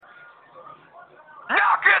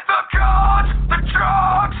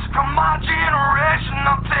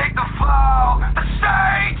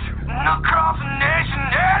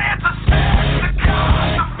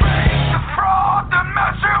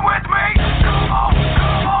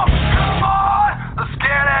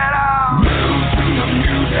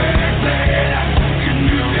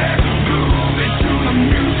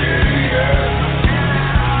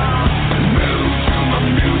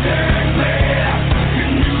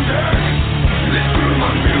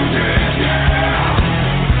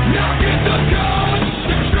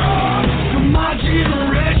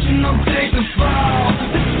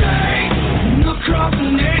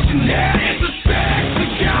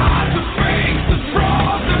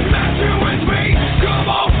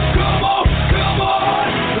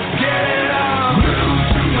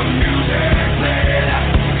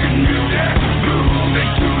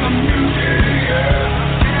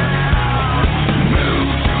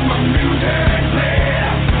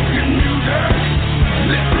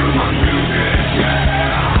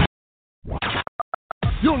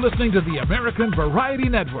listening to the American Variety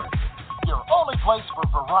Network. Your only place for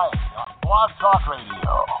variety on Blog Talk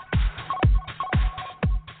Radio.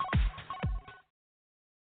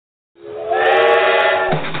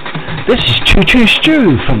 This is Choo Choo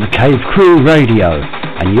Stew from the Cave Crew Radio,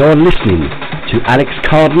 and you're listening to Alex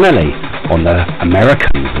Cardinelli on the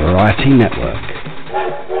American Variety Network.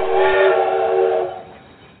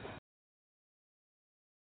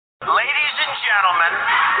 Ladies and gentlemen,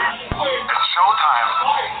 it's showtime.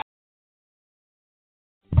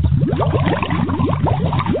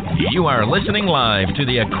 You are listening live to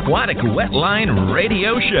the Aquatic Wetline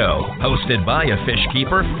Radio Show, hosted by a fish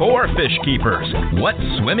keeper for fish keepers. What's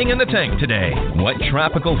swimming in the tank today? What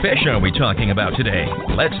tropical fish are we talking about today?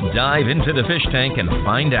 Let's dive into the fish tank and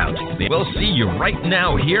find out. We'll see you right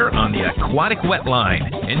now here on the Aquatic Wetline.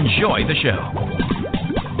 Enjoy the show.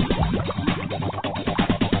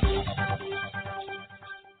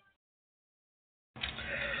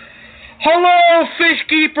 Hello, fish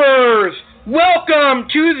keepers! Welcome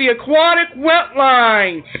to the Aquatic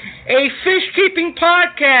Wetline, a fish keeping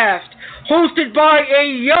podcast hosted by a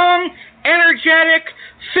young, energetic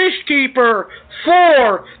fish keeper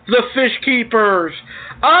for the fish keepers.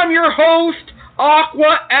 I'm your host,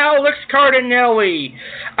 Aqua Alex Cardinelli.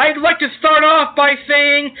 I'd like to start off by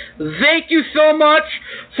saying thank you so much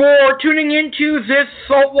for tuning into this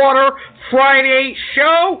Saltwater Friday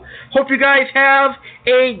show. Hope you guys have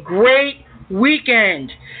a great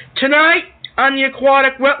weekend. Tonight on the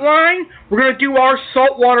Aquatic Wetline, we're going to do our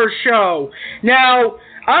saltwater show. Now,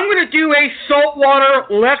 I'm going to do a saltwater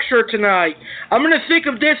lecture tonight. I'm going to think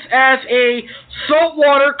of this as a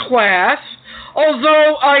saltwater class,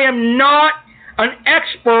 although I am not an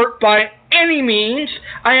expert by any means.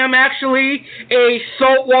 I am actually a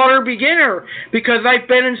saltwater beginner because I've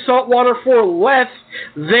been in saltwater for less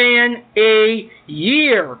than a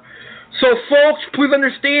year. So, folks, please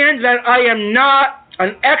understand that I am not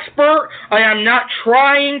an expert. I am not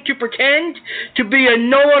trying to pretend to be a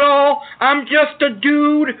know-it-all. I'm just a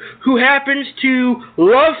dude who happens to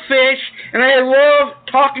love fish, and I love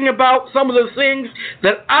talking about some of the things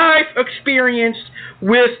that I've experienced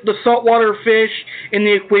with the saltwater fish in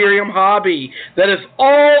the aquarium hobby. That is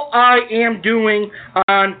all I am doing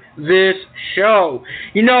on this show.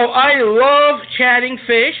 You know, I love chatting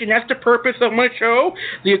fish, and that's the purpose of my show,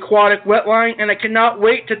 the Aquatic Wetline, and I cannot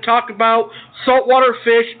wait to talk about saltwater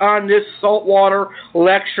fish on this saltwater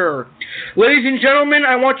lecture. Ladies and gentlemen,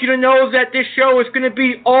 I want you to know that this show is going to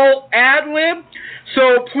be all ad-lib,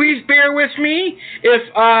 so please bear with me if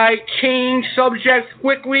I change subjects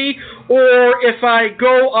quickly or if I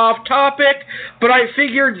go off topic, but I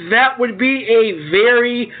figured that would be a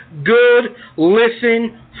very good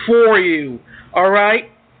listen for you.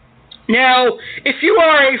 Alright? Now, if you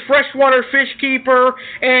are a freshwater fish keeper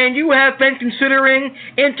and you have been considering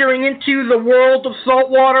entering into the world of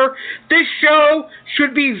saltwater, this show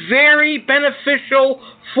should be very beneficial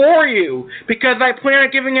for you because I plan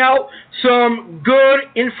on giving out some good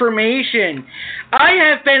information. I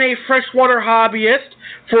have been a freshwater hobbyist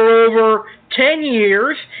for over 10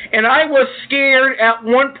 years, and I was scared at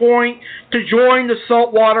one point to join the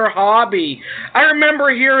saltwater hobby. I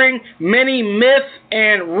remember hearing many myths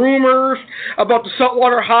and rumors about the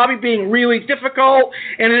saltwater hobby being really difficult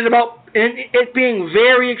and it being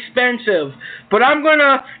very expensive. But I'm going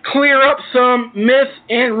to clear up some myths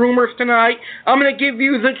and rumors tonight. I'm going to give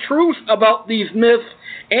you the truth about these myths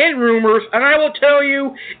and rumors, and I will tell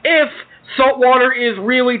you if saltwater is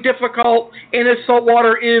really difficult and if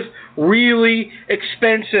saltwater is really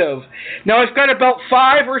expensive. Now, I've got about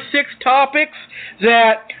 5 or 6 topics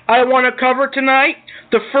that I want to cover tonight.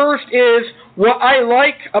 The first is what I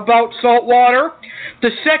like about saltwater.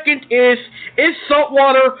 The second is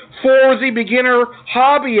saltwater for the beginner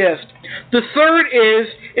hobbyist? The third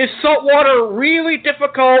is saltwater really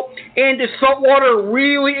difficult and is saltwater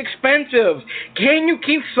really expensive? Can you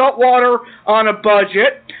keep saltwater on a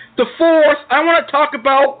budget? The fourth, I want to talk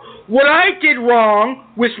about what I did wrong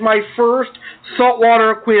with my first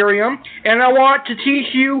saltwater aquarium, and I want to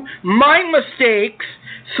teach you my mistakes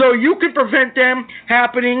so you can prevent them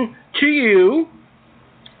happening to you.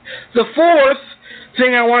 The fourth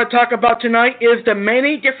thing I want to talk about tonight is the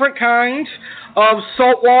many different kinds of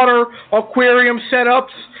saltwater aquarium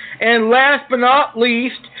setups. And last but not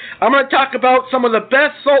least, I'm going to talk about some of the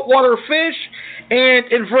best saltwater fish and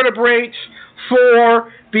invertebrates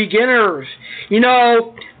for beginners. You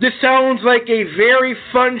know, this sounds like a very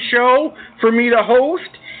fun show for me to host,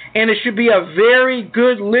 and it should be a very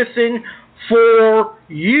good listen for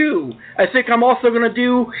you. I think I'm also going to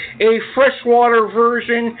do a freshwater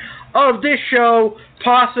version of this show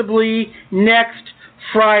possibly next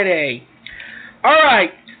Friday.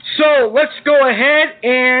 Alright, So let's go ahead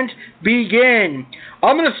and begin.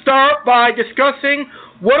 I'm going to start by discussing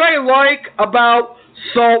what I like about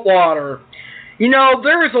saltwater. You know,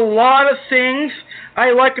 there's a lot of things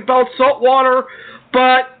I like about saltwater,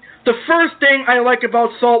 but the first thing I like about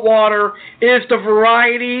saltwater is the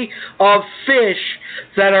variety of fish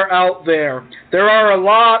that are out there. There are a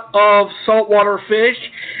lot of saltwater fish,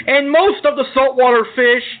 and most of the saltwater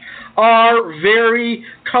fish are very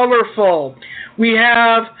colorful. We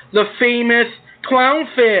have the famous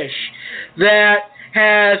clownfish that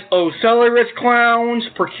has ocellaris clowns,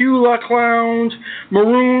 percula clowns,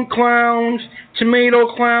 maroon clowns,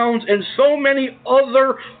 tomato clowns, and so many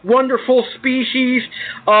other wonderful species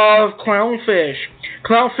of clownfish.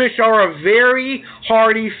 Clownfish are a very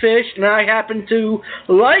hardy fish, and I happen to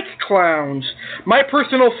like clowns. My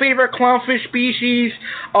personal favorite clownfish species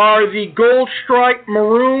are the gold striped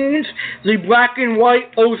maroons, the black and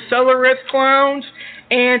white ocellaris clowns,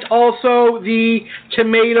 and also the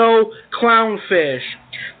tomato clownfish.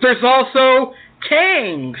 There's also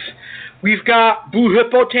tangs. We've got blue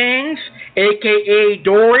hippo tangs, aka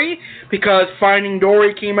Dory, because Finding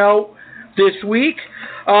Dory came out this week.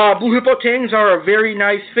 Blue hippo tangs are a very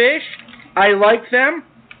nice fish. I like them.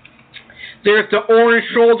 There's the orange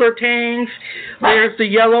shoulder tangs. There's the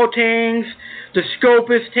yellow tangs, the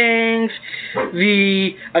Scopus tangs, the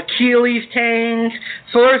Achilles tangs.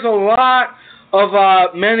 So there's a lot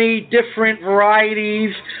of many different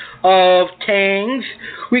varieties of tangs.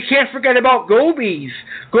 We can't forget about gobies.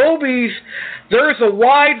 Gobies, there's a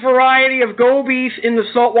wide variety of gobies in the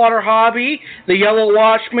saltwater hobby. The yellow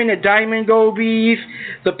watchman, the diamond gobies,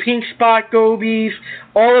 the pink spot gobies,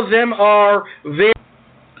 all of them are very...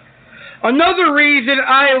 Another reason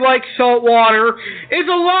I like saltwater is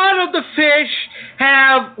a lot of the fish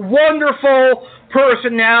have wonderful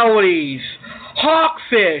personalities.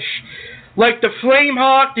 Hawkfish, like the flame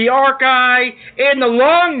hawk, the arc-eye, and the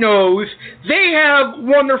long nose, they have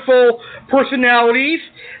wonderful personalities.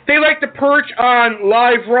 They like to perch on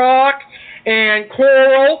live rock and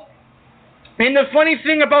coral. And the funny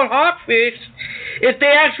thing about hawkfish is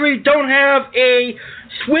they actually don't have a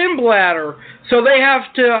swim bladder, so they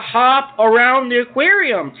have to hop around the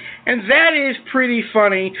aquarium. And that is pretty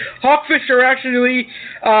funny. Hawkfish are actually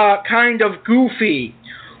kind of goofy.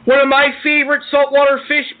 One of my favorite saltwater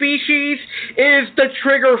fish species is the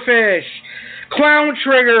triggerfish. Clown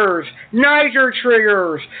triggers, Niger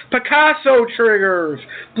triggers, Picasso triggers,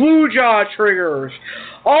 blue jaw triggers.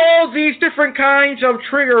 All these different kinds of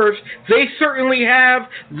triggers, they certainly have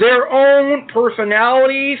their own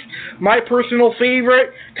personalities. My personal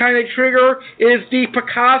favorite kind of trigger is the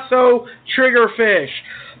Picasso triggerfish.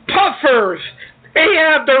 Puffers, they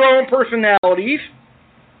have their own personalities,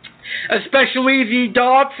 especially the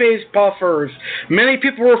dog-faced puffers. Many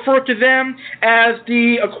people refer to them as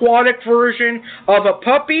the aquatic version of a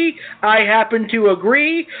puppy. I happen to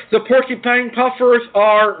agree. The porcupine puffers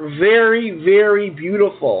are very, very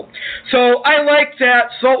beautiful. So I like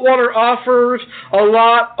that saltwater offers a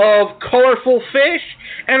lot of colorful fish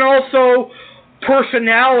and also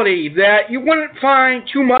personality that you wouldn't find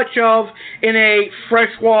too much of in a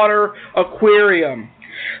freshwater aquarium.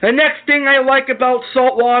 The next thing I like about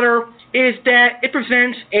saltwater is that it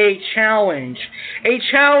presents a challenge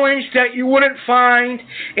that you wouldn't find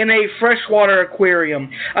in a freshwater aquarium,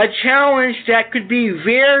 a challenge that could be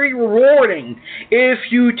very rewarding if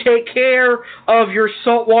you take care of your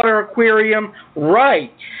saltwater aquarium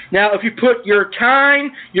right. Now, if you put your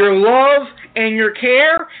time, your love, and your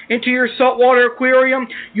care into your saltwater aquarium,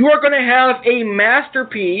 you are going to have a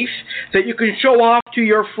masterpiece that you can show off to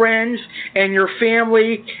your friends and your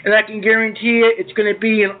family, and I can guarantee you it's going to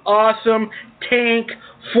be an awesome tank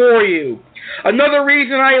for you. Another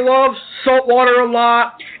reason I love saltwater a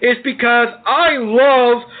lot is because I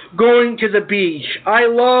love going to the beach. I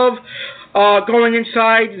love going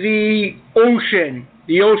inside the ocean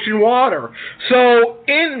water. So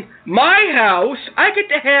in my house, I get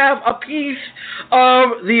to have a piece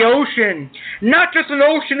of the ocean. Not just an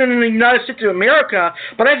ocean in the United States of America,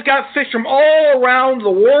 but I've got fish from all around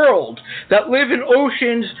the world that live in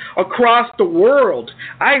oceans across the world.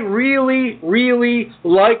 I really, really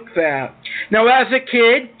like that. Now, as a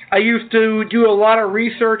kid, I used to do a lot of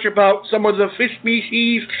research about some of the fish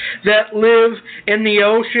species that live in the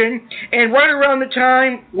ocean. And right around the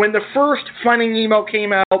time when the first Finding Nemo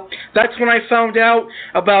came out, that's when I found out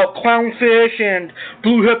about clownfish and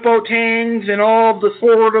blue hippo tangs and all the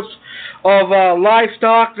sort of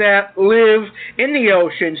livestock that live in the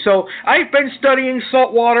ocean. So I've been studying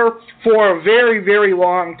saltwater for a very, very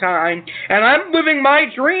long time, and I'm living my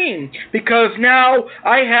dream because now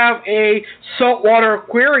I have a saltwater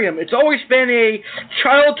aquarium aquarium. It's always been a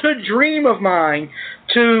childhood dream of mine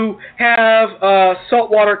to have a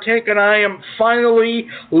saltwater tank, and I am finally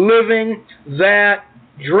living that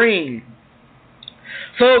dream.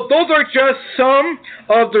 So those are just some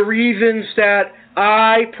of the reasons that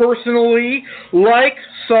I personally like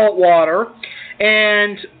saltwater.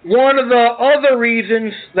 And one of the other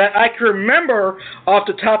reasons that I can remember off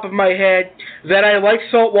the top of my head that I like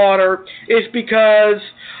saltwater is because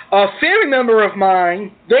a family member of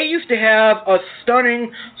mine, they used to have a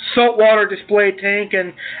stunning saltwater display tank,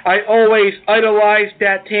 and I always idolized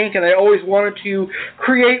that tank, and I always wanted to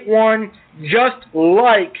create one just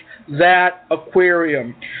like that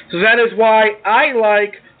aquarium. So that is why I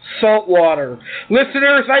like saltwater.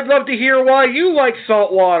 Listeners, I'd love to hear why you like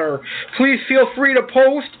saltwater. Please feel free to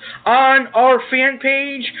post on our fan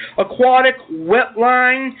page, Aquatic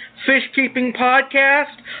Wetline Fish Keeping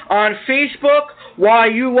Podcast, on Facebook, why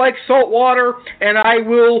you like saltwater, and I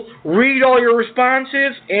will read all your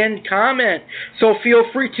responses and comment. So feel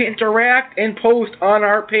free to interact and post on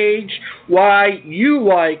our page why you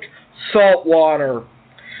like saltwater.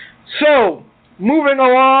 So, moving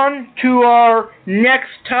along to our next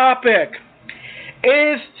topic.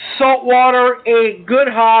 Is saltwater a good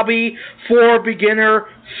hobby for beginner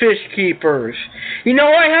fish keepers? You know,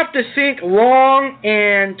 I have to think long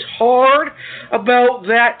and hard about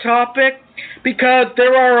that topic because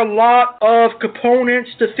there are a lot of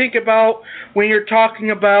components to think about when you're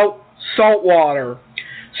talking about saltwater.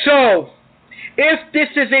 So, if this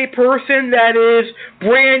is a person that is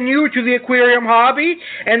brand new to the aquarium hobby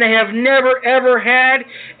and they have never ever had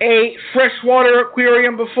a freshwater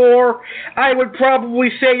aquarium before, I would probably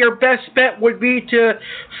say your best bet would be to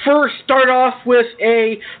first start off with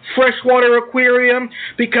a freshwater aquarium,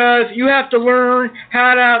 because you have to learn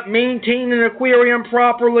how to maintain an aquarium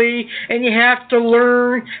properly, and you have to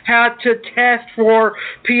learn how to test for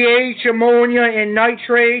pH, ammonia, and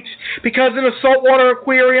nitrates, because in a saltwater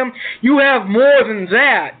aquarium you have more than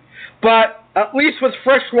that. But at least with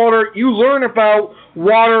freshwater, you learn about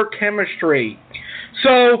water chemistry.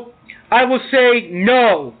 So I will say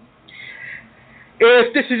no.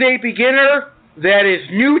 If this is a beginner that is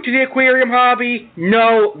new to the aquarium hobby,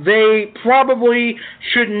 no, they probably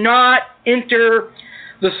should not enter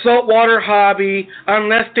the saltwater hobby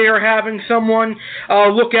unless they are having someone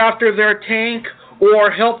look after their tank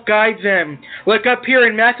or help guide them. Like up here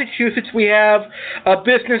in Massachusetts, we have a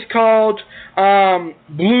business called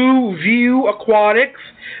Blue View Aquatics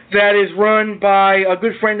that is run by a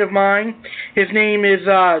good friend of mine. His name is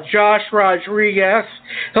Josh Rodriguez.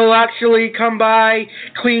 He'll actually come by,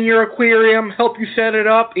 clean your aquarium, help you set it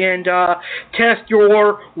up, and test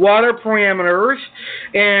your water parameters.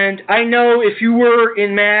 And I know if you were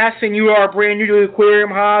in Mass and you are brand new to the aquarium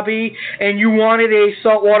hobby and you wanted a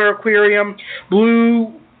saltwater aquarium,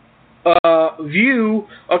 Blue View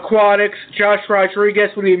Aquatics, Josh Rodriguez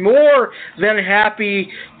would be more than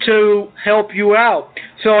happy to help you out.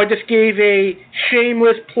 So I just gave a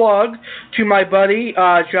shameless plug to my buddy,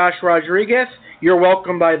 Josh Rodriguez. You're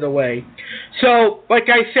welcome, by the way. So, like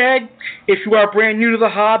I said, if you are brand new to the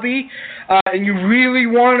hobby and you really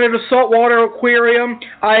wanted a saltwater aquarium,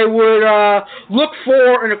 I would look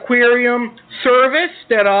for an aquarium service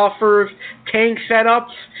that offers tank setups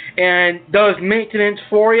and does maintenance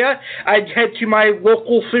for you. I'd head to my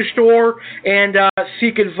local fish store and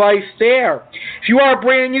seek advice there. If you are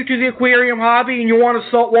brand new to the aquarium hobby and you want a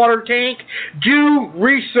saltwater tank, do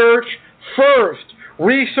research first.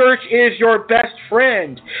 Research is your best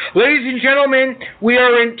friend. Ladies and gentlemen, we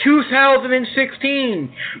are in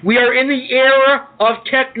 2016. We are in the era of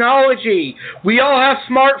technology. We all have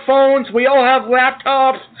smartphones. We all have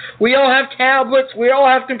laptops. We all have tablets. We all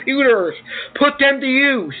have computers. Put them to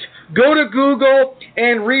use. Go to Google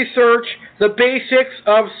and research the basics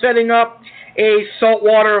of setting up a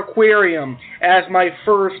saltwater aquarium as my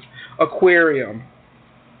first aquarium.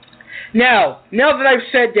 Now that I've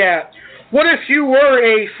said that, what if you were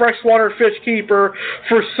a freshwater fish keeper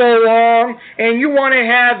for so long and you want to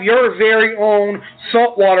have your very own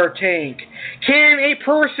saltwater tank? Can a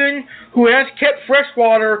person who has kept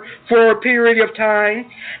freshwater for a period of time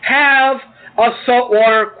have a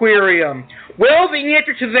saltwater aquarium? Well, the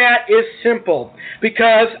answer to that is simple,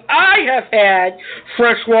 because I have had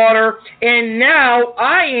freshwater and now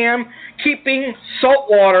I am keeping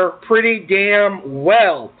saltwater pretty damn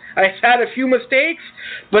well. I've had a few mistakes,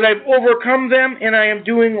 but I've overcome them, and I am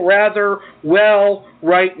doing rather well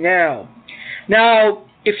right now. Now,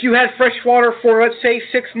 if you had fresh water for, let's say,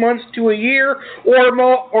 6 months to a year or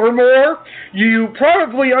more, you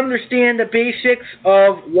probably understand the basics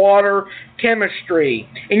of water chemistry.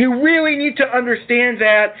 And you really need to understand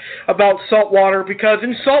that about salt water, because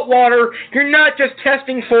in salt water, you're not just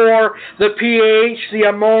testing for the pH, the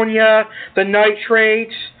ammonia, the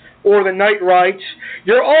nitrates, or the nitrites.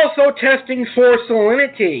 You're also testing for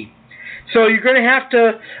salinity. So you're going to have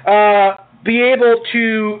to be able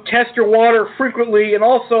to test your water frequently, and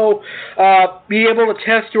also be able to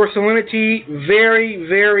test your salinity very,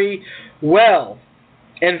 very well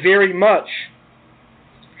and very much.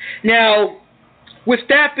 Now, with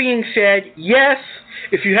that being said, yes,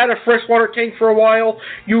 if you had a freshwater tank for a while,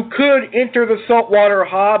 you could enter the saltwater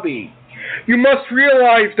hobby. You must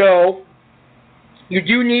realize, though, you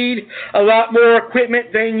do need a lot more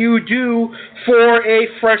equipment than you do for a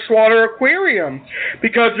freshwater aquarium,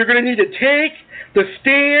 because you're going to need a tank, the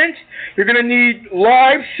stand, you're going to need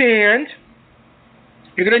live sand,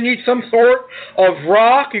 you're going to need some sort of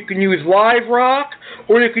rock. You can use live rock,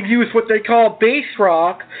 or you can use what they call base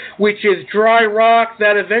rock, which is dry rock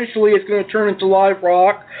that eventually is going to turn into live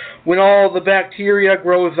rock when all the bacteria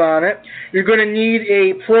grows on it. You're going to need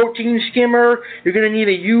a protein skimmer. You're going to need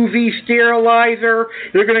a UV sterilizer.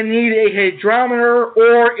 You're going to need a hydrometer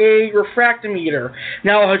or a refractometer.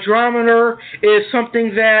 Now, a hydrometer is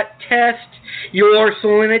something that tests your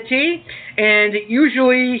salinity, and it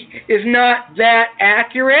usually is not that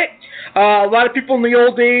accurate. A lot of people in the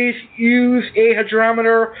old days use a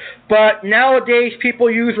hydrometer, but nowadays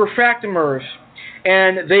people use refractometers,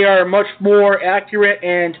 and they are much more accurate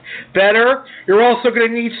and better. You're also going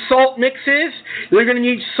to need salt mixes. You're going to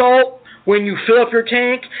need salt when you fill up your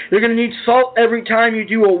tank. You're going to need salt every time you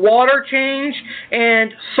do a water change,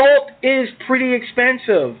 and salt is pretty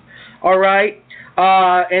expensive, all right?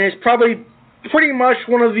 And it's probably pretty much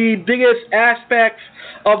one of the biggest aspects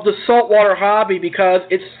of the saltwater hobby, because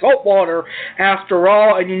it's saltwater after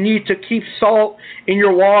all, and you need to keep salt in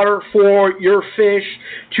your water for your fish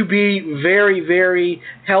to be very, very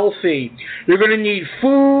healthy. You're going to need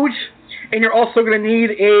foods, and you're also going to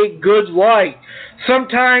need a good light.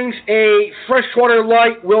 Sometimes a freshwater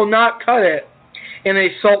light will not cut it in a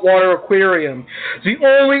saltwater aquarium. The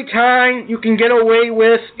only time you can get away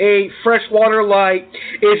with a freshwater light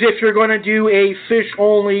is if you're going to do a fish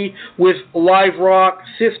only with live rock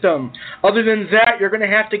system. Other than that, you're going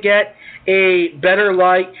to have to get a better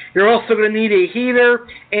light. You're also going to need a heater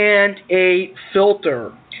and a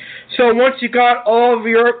filter. So once you got all of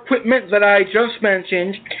your equipment that I just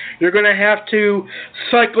mentioned, you're going to have to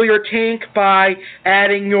cycle your tank by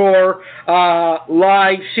adding your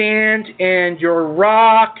live sand and your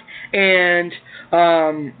rock and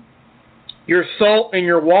your salt and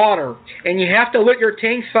your water. And you have to let your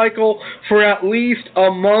tank cycle for at least a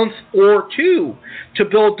month or two to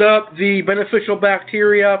build up the beneficial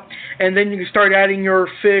bacteria, and then you can start adding your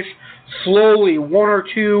fish slowly, one or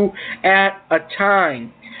two at a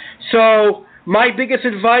time. So my biggest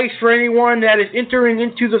advice for anyone that is entering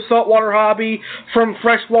into the saltwater hobby from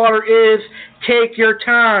freshwater is take your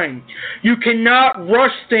time. You cannot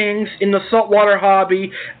rush things in the saltwater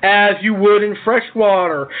hobby as you would in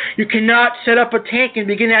freshwater. You cannot set up a tank and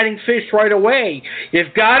begin adding fish right away.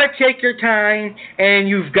 You've got to take your time, and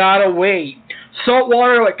you've got to wait.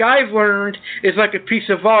 Saltwater, like I've learned, is like a piece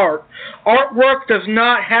of art. Artwork does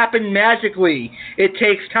not happen magically. It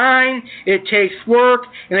takes time, it takes work,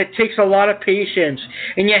 and it takes a lot of patience.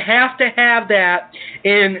 And you have to have that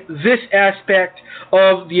in this aspect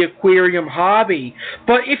of the aquarium hobby.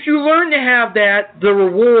 But if you learn to have that, the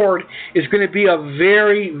reward is going to be a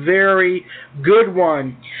very, very good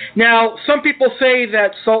one. Now, some people say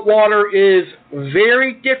that saltwater is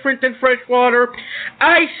very different than freshwater.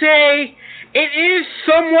 I say it is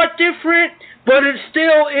somewhat different, but it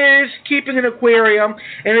still is keeping an aquarium,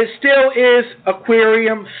 and it still is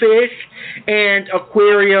aquarium fish and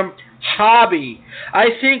aquarium hobby. I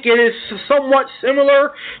think it is somewhat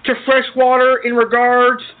similar to freshwater in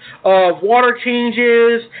regards of water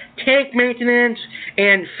changes, tank maintenance,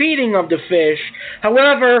 and feeding of the fish.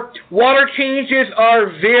 However, water changes are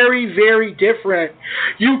very, very different.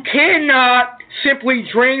 You cannot simply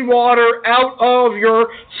drain water out of your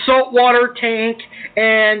saltwater tank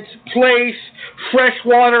and place fresh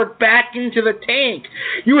water back into the tank.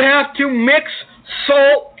 You have to mix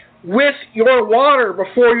salt with your water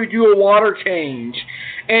before you do a water change.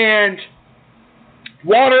 And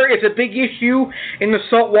water is a big issue in the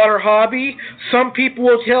saltwater hobby. Some people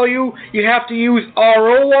will tell you you have to use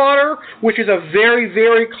RO water, which is a very,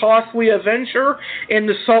 very costly venture in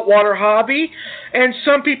the saltwater hobby. And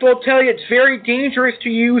some people will tell you it's very dangerous to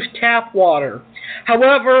use tap water.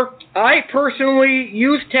 However, I personally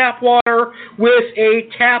use tap water with a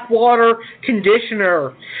tap water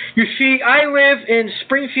conditioner. You see, I live in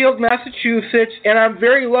Springfield, Massachusetts, and I'm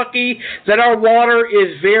very lucky that our water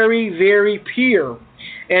is very, very pure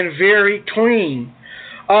and very clean.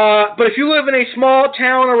 But if you live in a small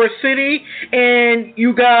town or a city and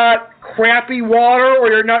you got crappy water or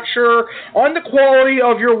you're not sure on the quality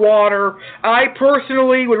of your water, I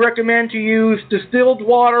personally would recommend to use distilled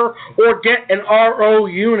water or get an RO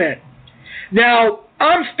unit. Now,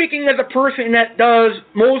 I'm speaking as a person that does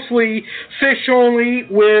mostly fish only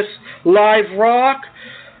with live rock,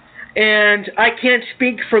 and I can't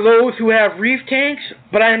speak for those who have reef tanks,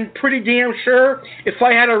 but I'm pretty damn sure if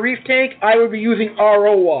I had a reef tank, I would be using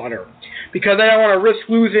RO water, because I don't want to risk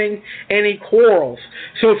losing any corals.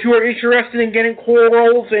 So if you are interested in getting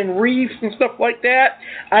corals and reefs and stuff like that,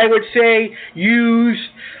 I would say use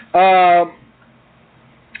RO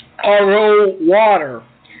water.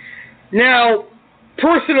 Now,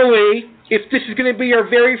 personally, if this is going to be your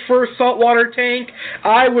very first saltwater tank,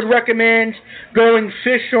 I would recommend going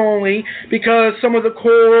fish only, because some of the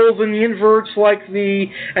corals and the inverts, like the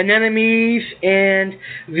anemones and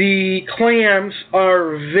the clams,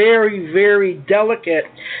 are very, very delicate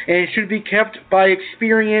and should be kept by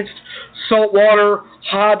experienced saltwater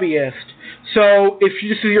hobbyists. So if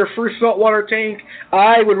this is your first saltwater tank,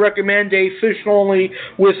 I would recommend a fish only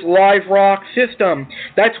with live rock system.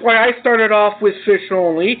 That's why I started off with fish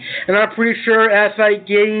only, and I'm pretty sure as I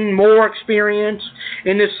gain more experience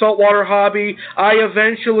in this saltwater hobby, I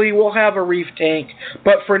eventually will have a reef tank.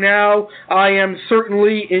 But for now, I am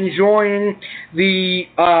certainly enjoying the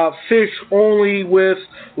fish only with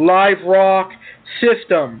live rock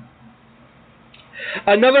system.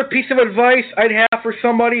 Another piece of advice I'd have for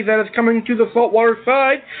somebody that is coming to the saltwater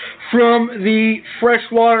side from the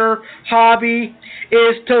freshwater hobby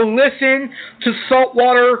is to listen to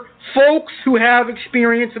saltwater folks who have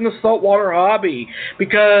experience in the saltwater hobby,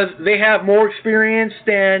 because they have more experience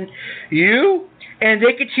than you, and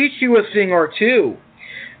they could teach you a thing or two.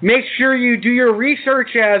 Make sure you do your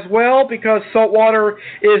research as well, because saltwater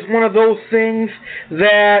is one of those things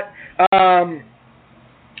that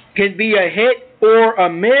can be a hit or a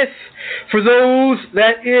miss. For those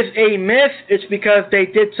that is a miss, it's because they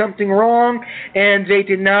did something wrong and they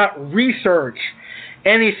did not research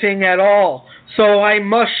anything at all. So I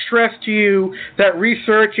must stress to you that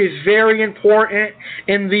research is very important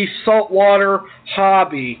in the saltwater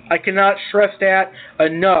hobby. I cannot stress that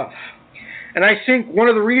enough. And I think one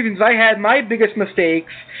of the reasons I had my biggest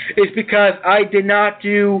mistakes is because I did not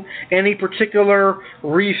do any particular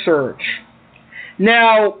research.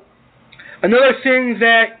 Now, another thing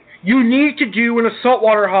that you need to do in a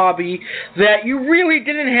saltwater hobby that you really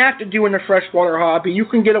didn't have to do in the freshwater hobby, you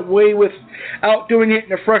can get away without doing it in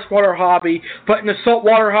the freshwater hobby, but in the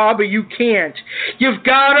saltwater hobby you can't. You've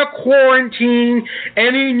got to quarantine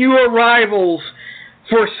any new arrivals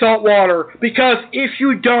for saltwater, because if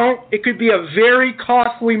you don't, it could be a very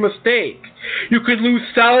costly mistake. You could lose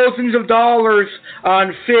thousands of dollars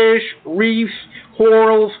on fish, reefs,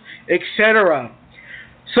 corals, etc.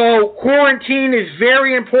 So quarantine is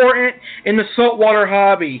very important in the saltwater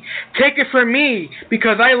hobby. Take it from me,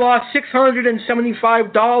 because I lost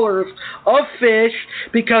 $675 of fish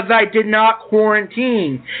because I did not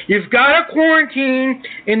quarantine. You've got to quarantine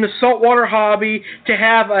in the saltwater hobby to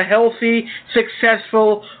have a healthy,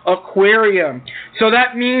 successful aquarium. So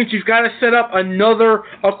that means you've got to set up another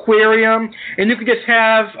aquarium, and you can just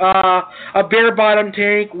have a bare bottom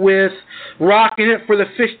tank with rock in it for the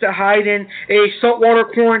fish to hide in. A saltwater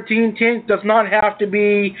quarantine tank does not have to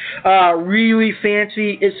be really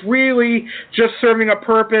fancy. It's really just serving a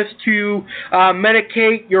purpose to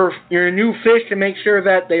medicate your new fish to make sure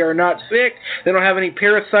that they are not sick, they don't have any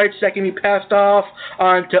parasites that can be passed off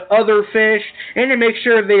onto other fish, and to make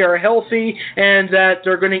sure they are healthy and that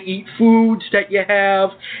they're going to eat foods that you have,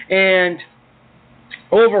 and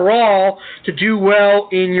overall to do well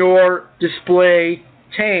in your display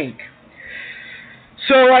tank.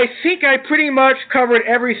 So I think I pretty much covered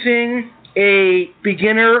everything a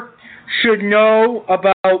beginner should know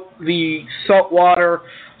about the saltwater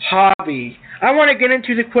hobby. I want to get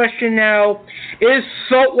into the question now, is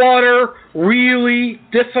saltwater really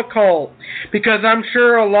difficult? Because I'm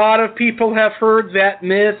sure a lot of people have heard that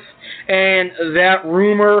myth and that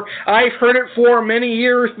rumor. I've heard it for many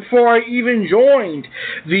years before I even joined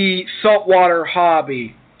the saltwater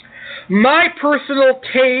hobby. My personal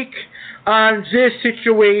take on this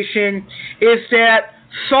situation is that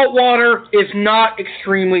saltwater is not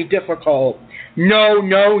extremely difficult. No.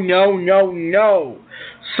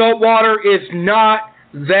 Saltwater is not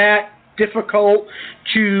that difficult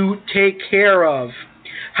to take care of.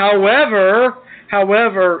 However,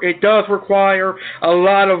 it does require a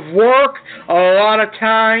lot of work, a lot of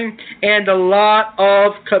time, and a lot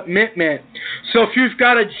of commitment. So if you've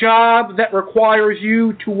got a job that requires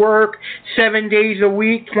you to work 7 days a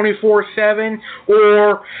week, 24/7,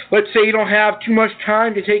 or let's say you don't have too much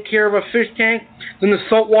time to take care of a fish tank, then the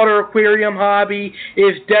saltwater aquarium hobby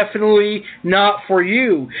is definitely not for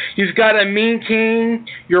you. You've got to maintain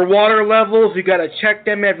your water levels. You've got to check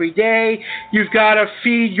them every day. You've got to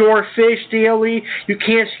feed your fish daily. You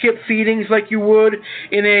can't skip feedings like you would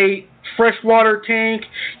in a freshwater tank.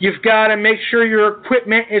 You've got to make sure your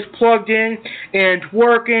equipment is plugged in and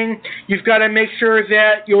working. You've got to make sure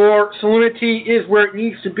that your salinity is where it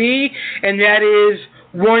needs to be, and that is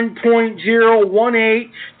 1.018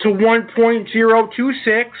 to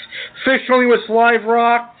 1.026. Fish only with live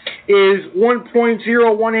rock is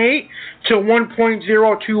 1.018 to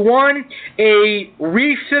 1.021. A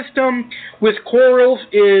reef system with corals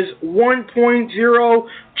is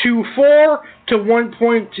 1.024 to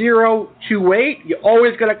 1.028. You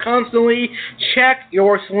always got to constantly check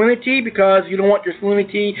your salinity because you don't want your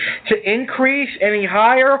salinity to increase any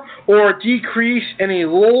higher or decrease any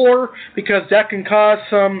lower, because that can cause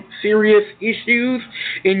some serious issues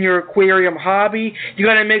in your aquarium hobby. You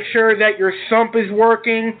got to make sure that your sump is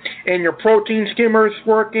working and your protein skimmer is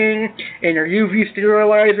working and your UV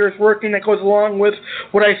sterilizer is working. That goes along with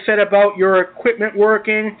what I said about your equipment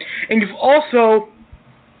working. And you've also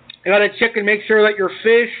got to check and make sure that your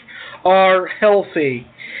fish are healthy.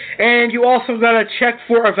 And you also got to check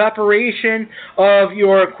for evaporation of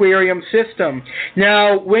your aquarium system.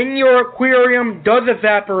 Now, when your aquarium does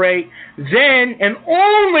evaporate, then and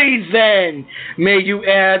only then may you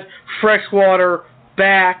add fresh water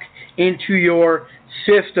back into your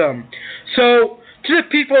system. So, to the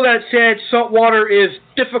people that said saltwater is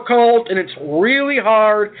difficult and it's really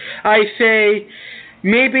hard, I say,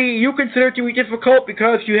 maybe you consider it to be difficult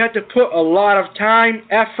because you have to put a lot of time,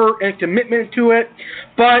 effort, and commitment to it.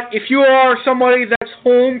 But if you are somebody that's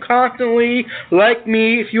home constantly, like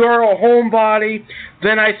me, if you are a homebody,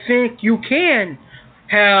 then I think you can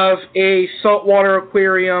have a saltwater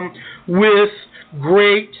aquarium with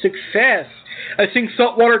great success. I think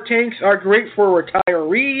saltwater tanks are great for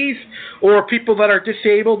retirees or people that are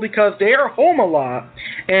disabled because they are home a lot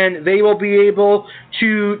and they will be able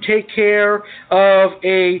to take care of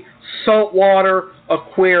a saltwater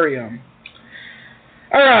aquarium.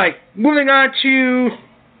 Alright, moving on to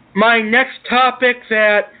my next topic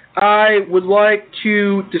that I would like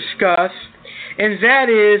to discuss, and that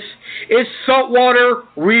is saltwater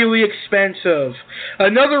really expensive?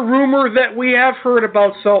 Another rumor that we have heard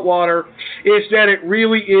about saltwater is that it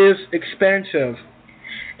really is expensive.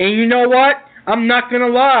 And you know what? I'm not going to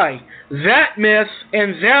lie. That myth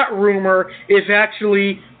and that rumor is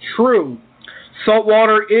actually true.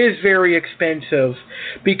 Saltwater is very expensive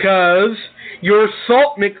because your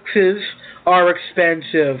salt mixes are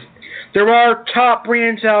expensive. There are top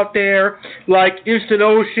brands out there like Instant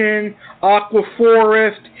Ocean, Aqua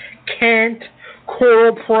Forest, Kent,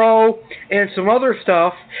 Coral Pro, and some other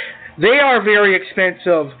stuff. They are very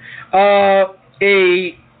expensive. A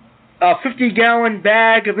 50-gallon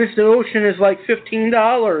bag of Instant Ocean is like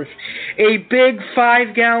 $15. A big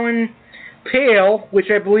 5-gallon pail, which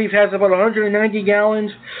I believe has about 190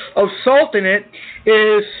 gallons of salt in it,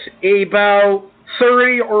 is about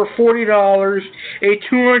 $30 or $40. A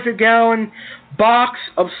 200-gallon box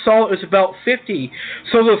of salt is about $50.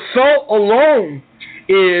 So the salt alone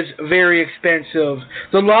is very expensive.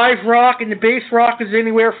 The live rock and the base rock is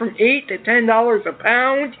anywhere from $8 to $10 a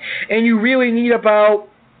pound, and you really need about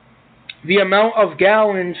the amount of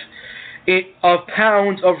gallons of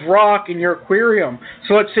pounds of rock in your aquarium.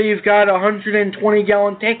 So let's say you've got a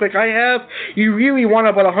 120-gallon tank like I have, you really want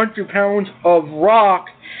about 100 pounds of rock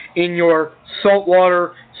in your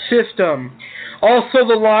saltwater system. Also,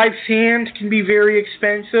 the live sand can be very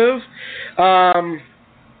expensive.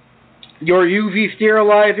 Your UV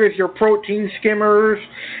sterilizers, your protein skimmers,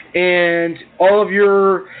 and all of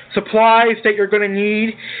your supplies that you're going to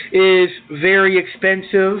need is very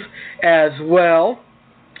expensive as well.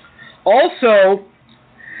 Also,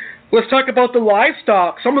 let's talk about the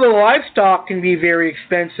livestock. Some of the livestock can be very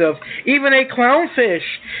expensive. Even a clownfish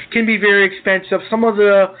can be very expensive. Some of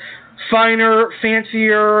the finer,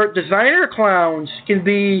 fancier designer clowns can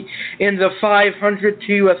be in the $500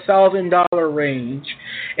 to $1,000 range.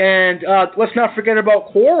 And let's not forget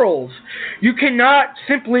about corals. You cannot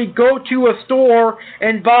simply go to a store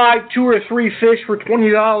and buy 2 or 3 fish for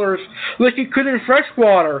 $20 like you could in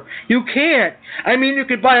freshwater. You can't. I mean, you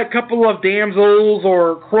could buy a couple of damsels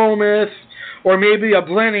or chromis or maybe a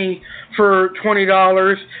Blenny for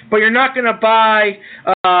 $20, but you're not going to buy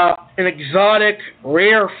an exotic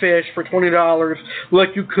rare fish for $20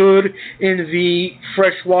 like you could in the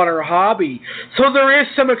freshwater hobby. So there is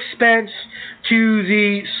some expense to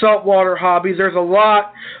the saltwater hobby. There's a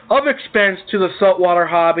lot of expense to the saltwater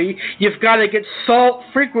hobby. You've got to get salt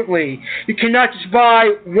frequently. You cannot just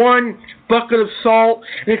buy one bucket of salt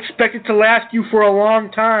and expect it to last you for a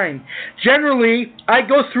long time. Generally, I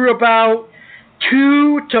go through about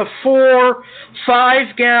 2 to 4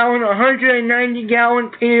 5-gallon, 190-gallon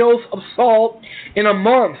pails of salt in a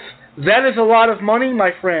month. That is a lot of money,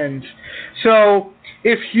 my friends. So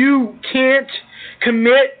if you can't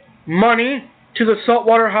commit money to the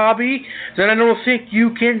saltwater hobby, then I don't think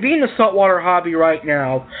you can be in the saltwater hobby right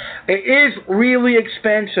now. It is really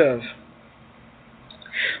expensive.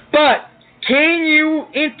 But can you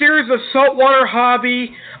enter the saltwater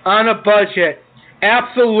hobby on a budget?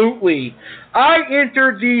 Absolutely. I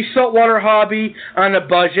entered the saltwater hobby on a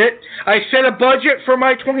budget. I set a budget for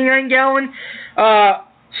my 29-gallon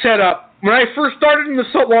setup. When I first started in the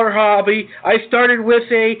saltwater hobby, I started with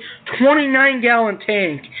a 29-gallon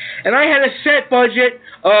tank, and I had a set budget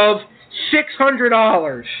of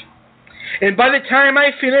 $600. And by the time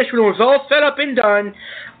I finished, when it was all set up and done,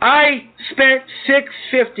 I spent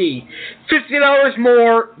 $650, $50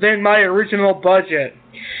 more than my original budget.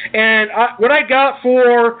 And what I got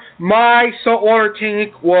for my saltwater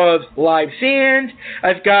tank was live sand.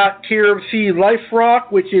 I've got KRC Life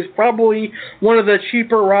Rock, which is probably one of the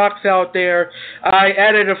cheaper rocks out there. I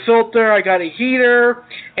added a filter, I got a heater,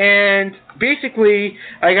 and basically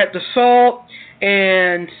I got the salt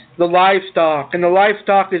and the livestock. And the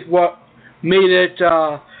livestock is what made it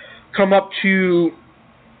come up to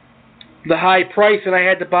the high price, and I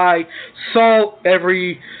had to buy salt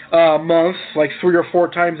every month, like 3 or 4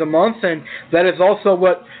 times a month, and that is also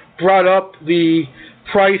what brought up the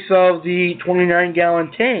price of the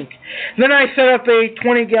 29-gallon tank. Then I set up a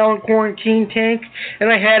 20-gallon quarantine tank,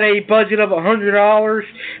 and I had a budget of $100,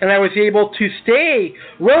 and I was able to stay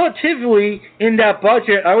relatively in that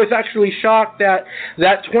budget. I was actually shocked that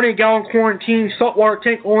that 20-gallon quarantine saltwater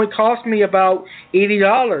tank only cost me about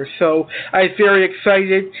 $80, so I was very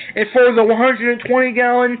excited. And for the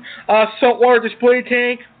 120-gallon saltwater display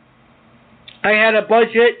tank, I had a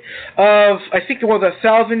budget of, I think it was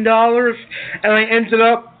 $1,000, and I ended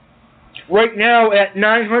up right now at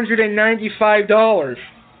 $995.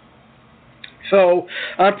 So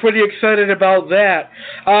I'm pretty excited about that.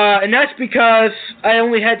 And that's because I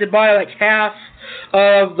only had to buy like half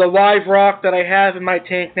of the live rock that I have in my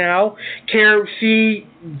tank now. KRC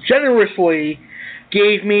generously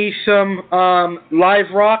gave me some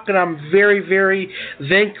live rock, and I'm very, very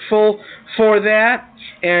thankful for that.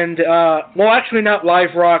 And, well, actually not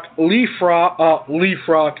live rock, life rock,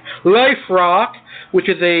 which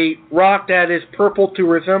is a rock that is purple to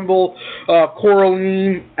resemble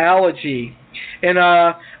coralline algae. And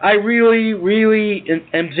I really, really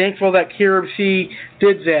am thankful that KRC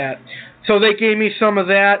did that. So they gave me some of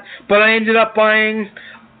that, but I ended up buying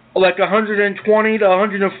like 120 to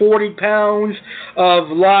 140 pounds of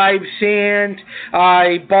live sand.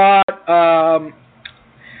 I bought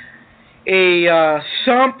a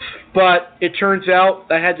sump, but it turns out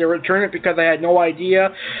I had to return it because I had no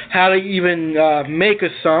idea how to even make a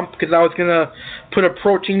sump, because I was going to put a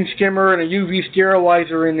protein skimmer and a UV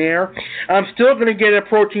sterilizer in there. I'm still going to get a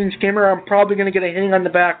protein skimmer. I'm probably going to get a hang on the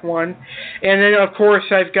back one. And then, of course,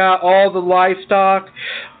 I've got all the livestock.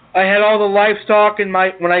 I had all the livestock in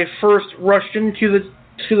my when I first rushed into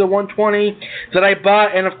the 120 that I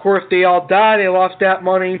bought, and of course they all died. I lost that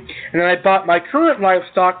money, and then I bought my current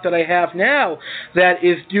livestock that I have now that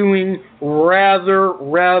is doing rather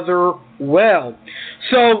well.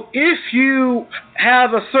 So if you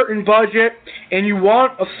have a certain budget and you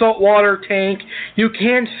want a saltwater tank, you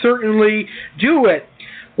can certainly do it.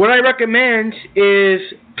 What I recommend is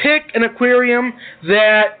pick an aquarium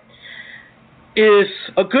that is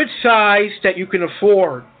a good size that you can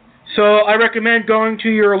afford. So I recommend going to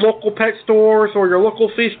your local pet stores or your local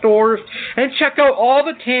fish stores and check out all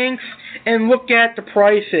the tanks and look at the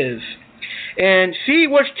prices and see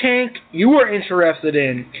which tank you are interested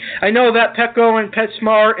in. I know that Petco and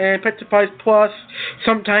PetSmart and Pet Supplies Plus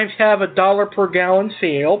sometimes have a $1 per gallon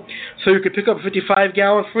sale, so you could pick up a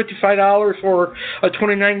 55-gallon for $55 or a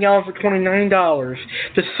 29-gallon for $29.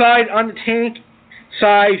 Decide on the tank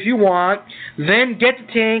size you want, then get the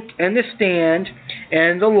tank and the stand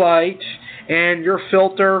and the lights and your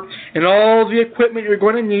filter and all the equipment you're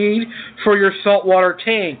going to need for your saltwater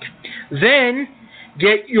tank. Then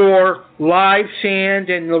get your live sand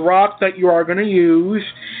and the rock that you are going to use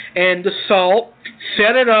and the salt,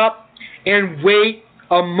 set it up, and wait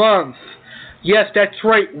a month. Yes, that's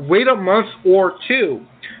right. Wait a month or two.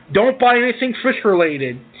 Don't buy anything fish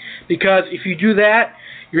related, because if you do that,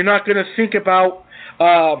 you're not going to think about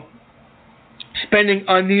spending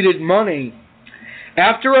unneeded money.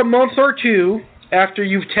 After a month or two, after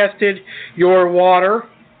you've tested your water,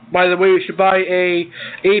 by the way, you should buy a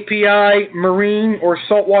API marine or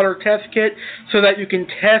saltwater test kit so that you can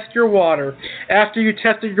test your water. After you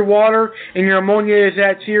tested your water and your ammonia is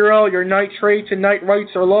at 0, your nitrates and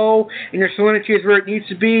nitrites are low, and your salinity is where it needs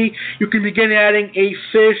to be, you can begin adding a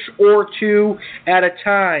fish or two at a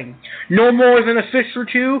time. No more than a fish or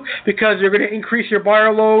two, because you're going to increase your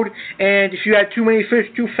bioload, and if you add too many fish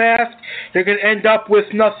too fast, you're going to end up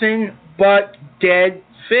with nothing but dead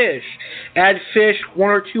fish. Add fish 1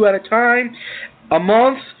 or 2 at a time, a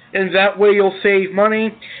month, and that way you'll save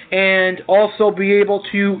money and also be able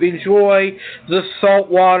to enjoy the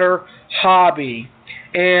saltwater hobby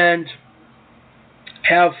and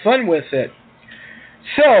have fun with it.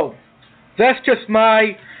 So, that's just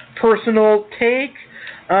my personal take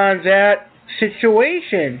on that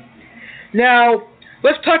situation. Now,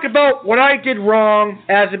 let's talk about what I did wrong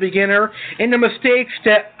as a beginner and the mistakes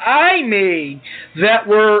that I made that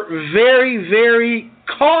were very, very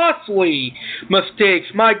costly mistakes.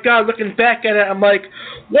 My God, looking back at it, I'm like,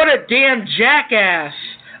 what a damn jackass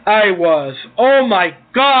I was. Oh my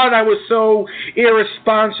God, I was so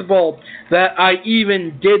irresponsible that I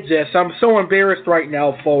even did this. I'm so embarrassed right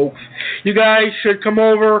now, folks. You guys should come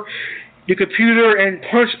over the computer and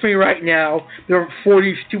punch me right now for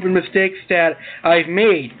these stupid mistakes that I've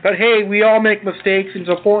made. But hey, we all make mistakes, and it's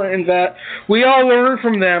important that we all learn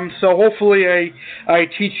from them, so hopefully I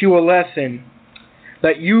teach you a lesson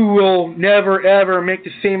that you will never ever make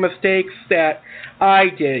the same mistakes that I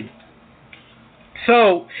did.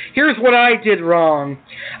 So, here's what I did wrong.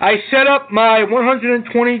 I set up my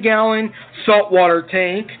 120-gallon saltwater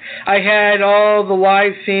tank. I had all the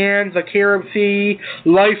live sands, the Carib Sea,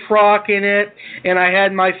 Life Rock in it, and I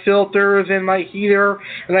had my filters and my heater,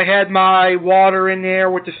 and I had my water in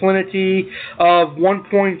there with the salinity of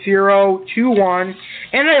 1.021,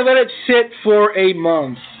 and I let it sit for a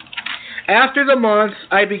month. After the month,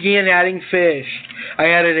 I began adding fish. I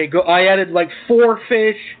added like 4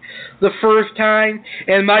 fish the first time,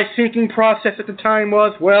 and my thinking process at the time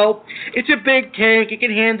was, well, it's a big tank, it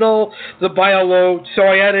can handle the bioload, so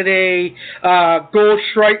I added a gold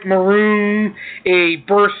stripe maroon, a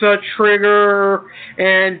bursa trigger,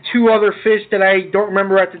 and 2 other fish that I don't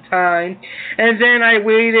remember at the time, and then I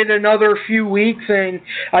waited another few weeks, and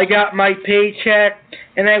I got my paycheck,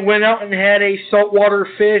 and I went out and had a saltwater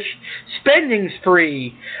fish spending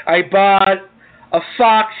spree. I bought a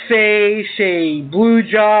fox face, a blue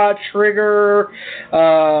jaw trigger,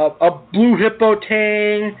 a blue hippo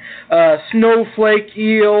tang, a snowflake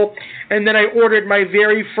eel, and then I ordered my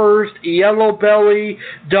very first yellow belly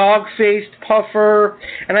dog-faced puffer,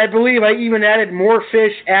 and I believe I even added more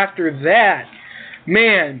fish after that.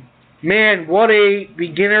 Man, what a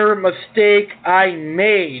beginner mistake I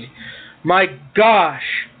made. My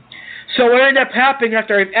gosh. So what ended up happening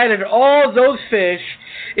after I've added all those fish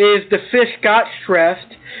is the fish got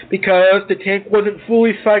stressed because the tank wasn't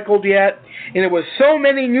fully cycled yet, and it was so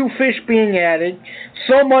many new fish being added,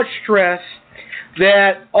 so much stress,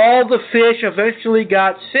 that all the fish eventually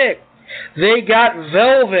got sick. They got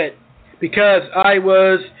velvet because I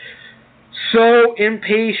was so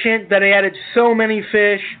impatient that I added so many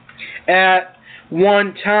fish at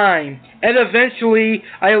one time. And eventually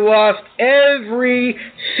I lost every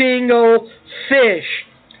single fish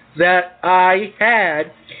that I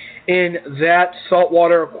had in that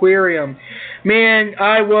saltwater aquarium. Man,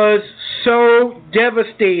 I was so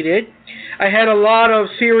devastated. I had a lot of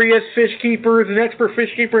serious fish keepers and expert fish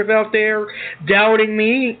keepers out there doubting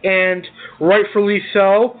me, and rightfully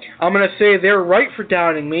so. I'm going to say they're right for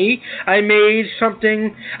doubting me. I made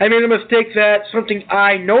a mistake something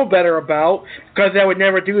I know better about, because I would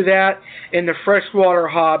never do that in the freshwater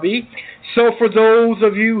hobby. So for those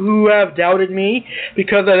of you who have doubted me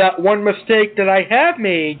because of that one mistake that I have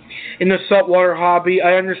made in the saltwater hobby,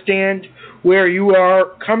 I understand where you are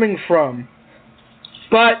coming from.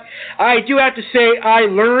 But I do have to say I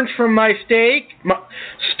learned from my mistake.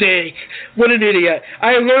 What an idiot.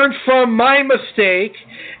 I learned from my mistake,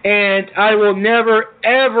 and I will never,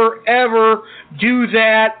 ever, ever do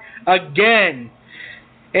that again.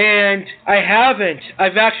 And I haven't.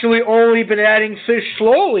 I've actually only been adding fish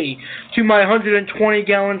slowly to my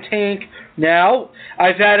 120-gallon tank now.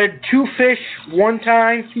 I've added 2 fish one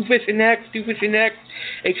time, 2 fish the next, 2 fish the next,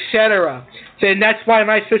 etc. And that's why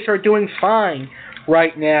my fish are doing fine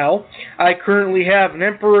right now. I currently have an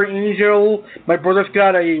Emperor Angel. My brother's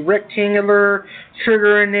got a rectangular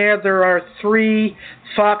trigger in there. There are 3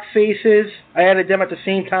 fox faces. I added them at the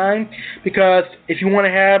same time because if you want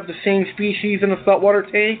to have the same species in the saltwater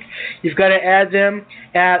tank, you've got to add them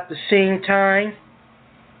at the same time.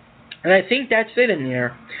 And I think that's it in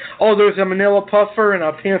there. Oh, there's a Manila Puffer and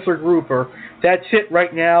a Panther Grouper. That's it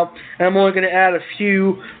right now. And I'm only going to add a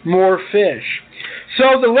few more fish.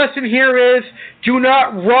 So the lesson here is, do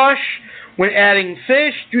not rush when adding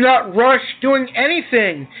fish. Do not rush doing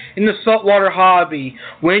anything in the saltwater hobby.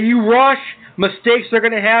 When you rush, mistakes are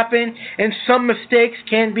going to happen, and some mistakes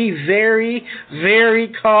can be very,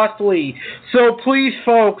 very costly. So please,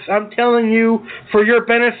 folks, I'm telling you, for your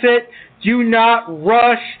benefit, do not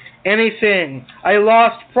rush anything. I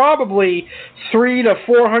lost probably $300 to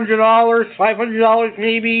 $400, $500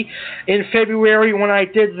 maybe in February when I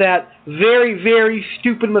did that very, very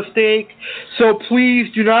stupid mistake. So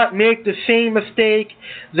please do not make the same mistake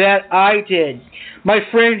that I did. My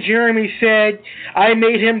friend Jeremy said I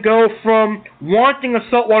made him go from wanting a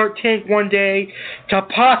saltwater tank one day to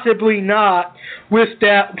possibly not with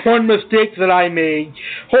that one mistake that I made.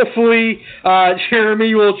 Hopefully,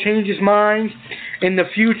 Jeremy will change his mind in the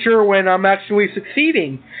future when I'm actually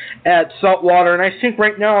succeeding at saltwater. And I think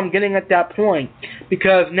right now I'm getting at that point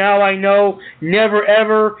because now I know never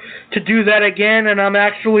ever to do that again, and I'm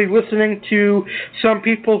actually listening to some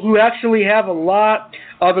people who actually have a lot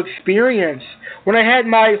of experience. When I had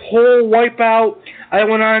my whole wipeout, I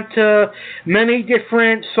went on to many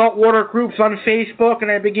different saltwater groups on Facebook, and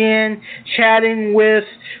I began chatting with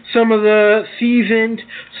some of the seasoned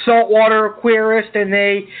saltwater aquarists, and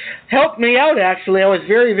they helped me out, actually. I was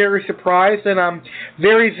very, very surprised, and I'm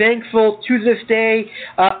very thankful to this day.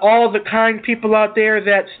 All the kind people out there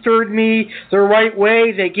that stirred me the right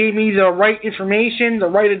way. They gave me the right information, the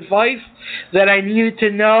right advice that I needed to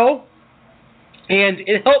know. And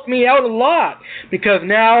it helped me out a lot because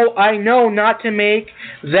now I know not to make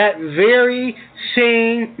that very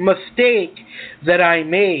same mistake that I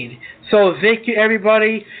made. So thank you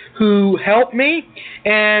everybody who helped me,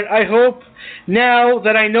 and I hope now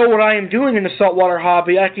that I know what I am doing in the saltwater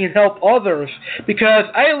hobby, I can help others because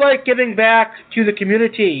I like giving back to the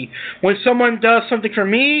community. When someone does something for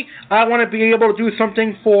me, I want to be able to do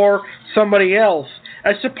something for somebody else.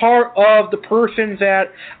 That's a part of the person that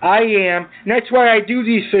I am, and that's why I do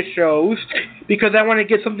these fish shows, because I want to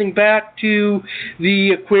get something back to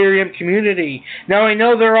the aquarium community. Now, I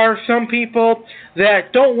know there are some people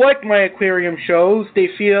that don't like my aquarium shows. They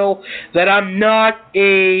feel that I'm not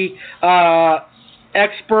a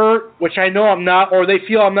expert, which I know I'm not, or they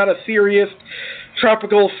feel I'm not a serious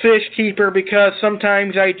tropical fish keeper because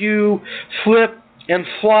sometimes I do flip and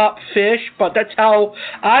flop fish, but that's how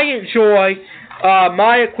I enjoy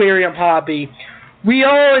my aquarium hobby. We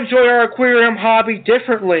all enjoy our aquarium hobby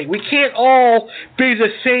differently. We can't all be the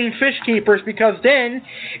same fish keepers because then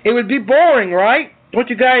it would be boring, right? Don't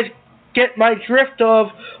you guys get my drift of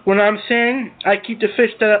when I'm saying I keep the fish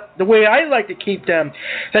the way I like to keep them?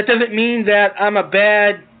 That doesn't mean that I'm a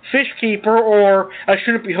bad fish keeper or I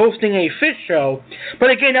shouldn't be hosting a fish show. But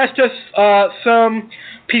again, that's just some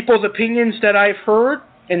people's opinions that I've heard.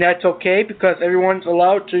 And that's okay because everyone's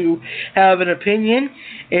allowed to have an opinion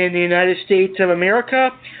in the United States of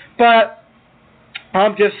America. But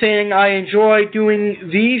I'm just saying I enjoy doing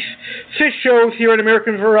these fish shows here at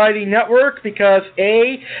American Variety Network because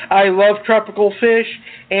A, I love tropical fish,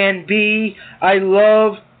 and B, I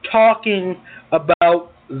love talking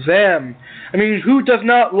about them. I mean, who does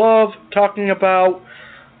not love talking about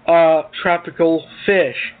tropical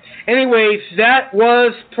fish? Anyways, that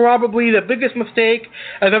was probably the biggest mistake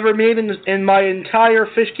I've ever made in my entire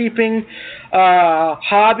fish keeping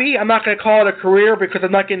hobby. I'm not going to call it a career because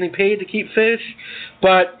I'm not getting paid to keep fish,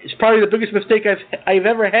 but it's probably the biggest mistake I've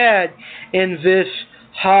ever had in this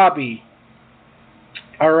hobby.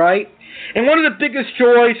 All right? And one of the biggest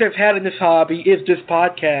joys I've had in this hobby is this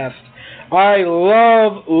podcast. I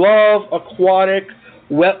love Aquatic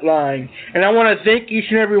Wetline. And I want to thank each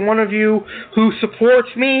and every one of you who supports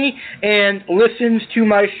me and listens to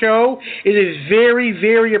my show. It is very,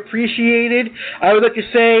 very appreciated. I would like to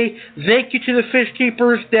say thank you to the fish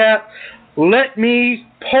keepers that let me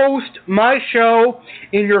post my show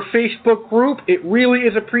in your Facebook group. It really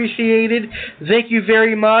is appreciated. Thank you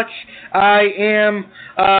very much. I am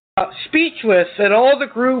speechless at all the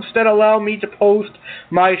groups that allow me to post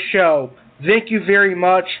my show. Thank you very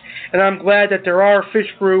much, and I'm glad that there are fish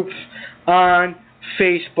groups on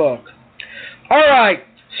Facebook. All right,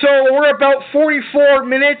 so we're about 44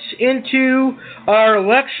 minutes into our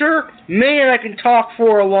lecture. Man, I can talk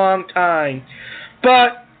for a long time.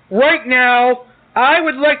 But right now, I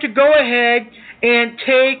would like to go ahead and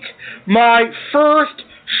take my first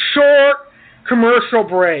short commercial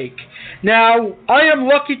break. Now, I am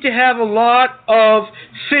lucky to have a lot of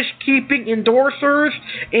fish keeping endorsers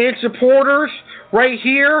and supporters right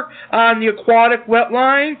here on the Aquatic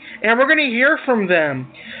Wetline, and we're going to hear from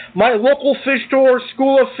them. My local fish store,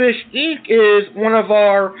 School of Fish Inc., is one of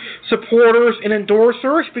our supporters and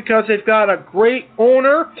endorsers because they've got a great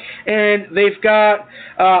owner and they've got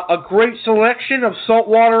a great selection of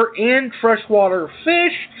saltwater and freshwater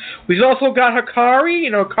fish. We've also got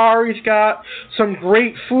Hikari. Hikari's got some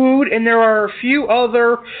great food, and there are a few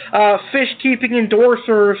other fish keeping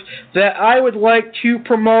endorsers that I would like to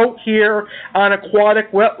promote here on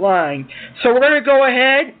Aquatic Wetline. So we're going to go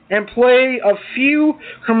ahead and play a few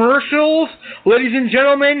commercials. Ladies and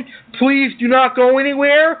gentlemen, please do not go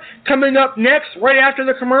anywhere. Coming up next, right after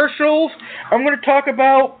the commercials, I'm going to talk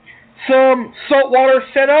about some saltwater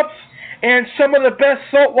setups and some of the best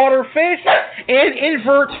saltwater fish and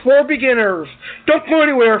inverts for beginners. Don't go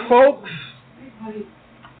anywhere, folks.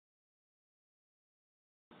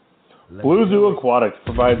 Blue Zoo Aquatics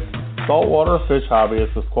provides saltwater fish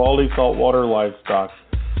hobbyists with quality saltwater livestock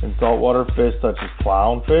and saltwater fish such as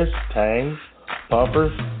clownfish, tangs,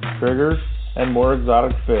 puffers, triggers, and more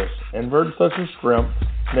exotic fish. Inverts such as shrimp,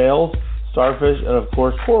 snails, starfish, and of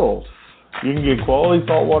course corals. You can get quality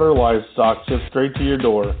saltwater livestock shipped straight to your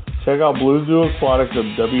door. Check out Blue Zoo Aquatics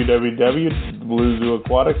at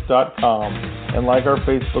www.bluezooaquatics.com and like our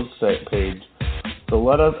Facebook page. So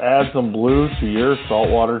let us add some blue to your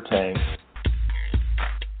saltwater tank.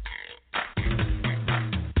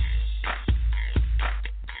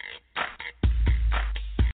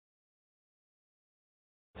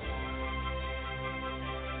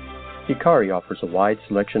 Hikari offers a wide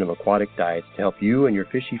selection of aquatic diets to help you and your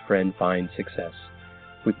fishy friend find success.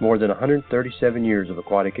 With more than 137 years of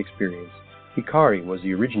aquatic experience, Hikari was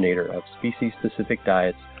the originator of species-specific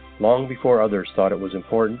diets long before others thought it was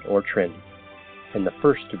important or trendy, and the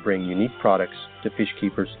first to bring unique products to fish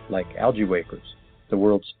keepers like algae wafers, the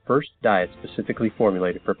world's first diet specifically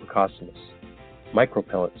formulated for Pocosynus;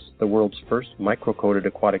 micropellets, the world's first micro-coated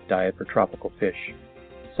aquatic diet for tropical fish;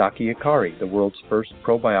 Saki Hikari, the world's first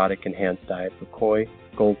probiotic enhanced diet for koi,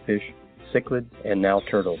 goldfish, cichlids, and now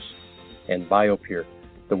turtles; and BioPure,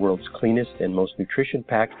 the world's cleanest and most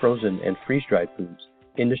nutrition-packed frozen and freeze-dried foods,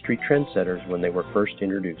 industry trendsetters when they were first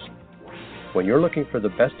introduced. When you're looking for the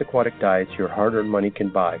best aquatic diets your hard-earned money can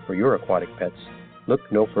buy for your aquatic pets, look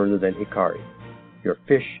no further than Hikari. Your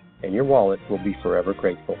fish and your wallet will be forever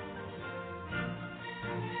grateful.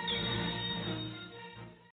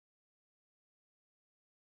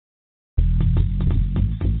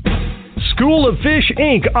 School of Fish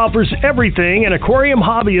Inc. offers everything an aquarium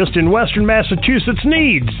hobbyist in western Massachusetts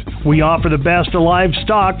needs. We offer the best of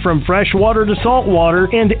livestock from freshwater to saltwater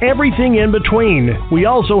and everything in between. We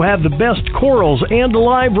also have the best corals and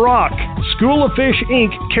live rock. School of Fish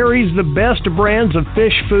Inc. carries the best brands of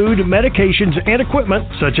fish food, medications, and equipment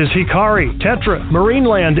such as Hikari, Tetra,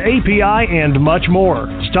 Marineland, API, and much more.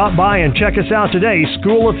 Stop by and check us out today.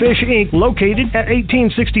 School of Fish Inc. located at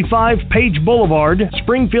 1865 Page Boulevard,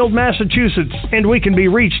 Springfield, Massachusetts, and we can be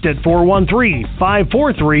reached at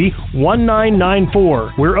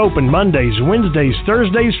 413-543-1994. We're open Mondays, Wednesdays,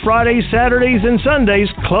 Thursdays, Fridays, Saturdays, and Sundays,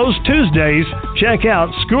 closed Tuesdays. Check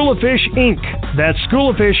out School of Fish Inc. That's School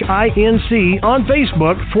of Fish INC on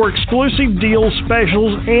Facebook for exclusive deals,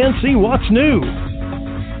 specials, and see what's new.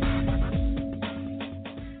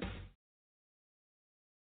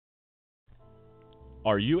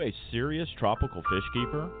 Are you a serious tropical fish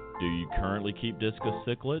keeper? Do you currently keep discus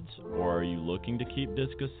cichlids, or are you looking to keep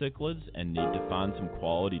discus cichlids and need to find some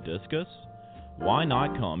quality discus? Why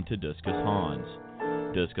not come to Discus Hans?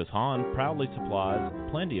 Discus Hans proudly supplies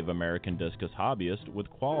plenty of American discus hobbyists with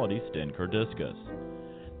quality Stenker discus.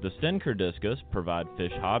 The Stenker discus provide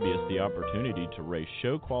fish hobbyists the opportunity to raise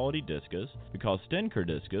show quality discus because Stenker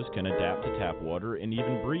discus can adapt to tap water and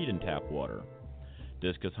even breed in tap water.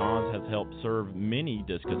 Discus Hans has helped serve many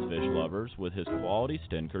discus fish lovers with his quality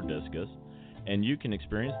Stenker discus, and you can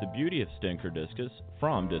experience the beauty of Stenker discus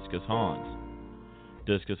from Discus Hans.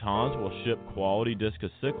 Discus Hans will ship quality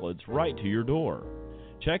discus cichlids right to your door.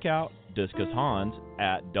 Check out Discus Hans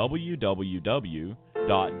at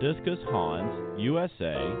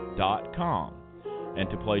www.discushansusa.com. And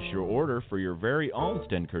to place your order for your very own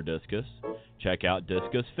Stenker discus, check out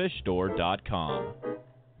discusfishstore.com.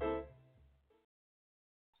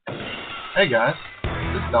 Hey guys,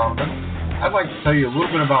 this is Donovan. I'd like to tell you a little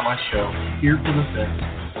bit about my show, Here for the Fence.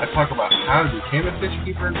 I talk about how I became a fish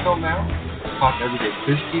keeper until now, talk everyday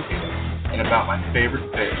fish keeping, and about my favorite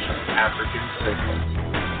fish, African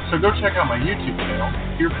cichlids. So go check out my YouTube channel,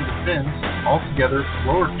 Here for the Fins, all together,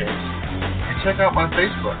 lowercase, and check out my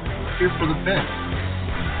Facebook, Here for the Fins.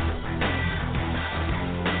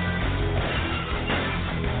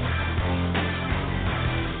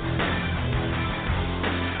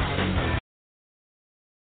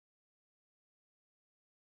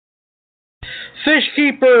 Fish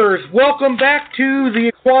keepers, welcome back to the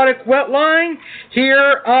Aquatic Wetline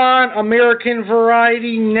here on American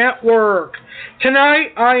Variety Network.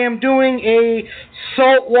 Tonight I am doing a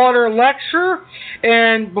saltwater lecture,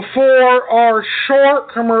 and before our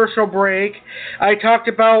short commercial break, I talked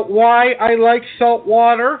about why I like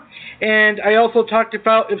saltwater, and I also talked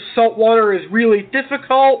about if saltwater is really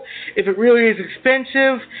difficult, if it really is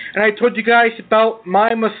expensive, and I told you guys about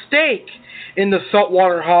my mistake in the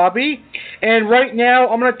saltwater hobby. And right now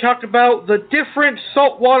I'm going to talk about the different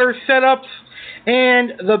saltwater setups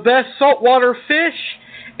and the best saltwater fish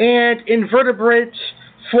and invertebrates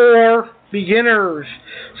for beginners.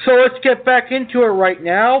 So let's get back into it right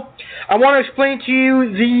now. I want to explain to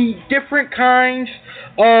you the different kinds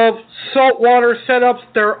of saltwater setups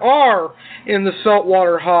there are in the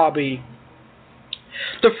saltwater hobby.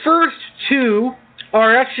 The first two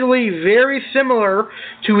are actually very similar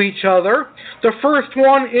to each other. The first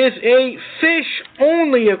one is a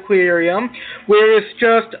fish-only aquarium, where it's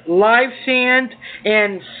just live sand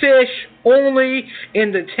and fish only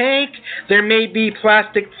in the tank. There may be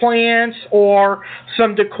plastic plants or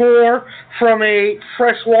some decor from a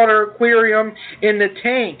freshwater aquarium in the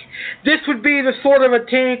tank. This would be the sort of a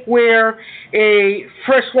tank where a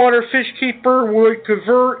freshwater fish keeper would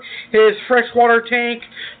convert his freshwater tank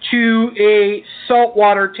to a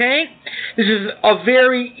saltwater tank. This is a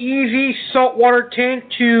very easy saltwater tank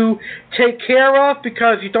to take care of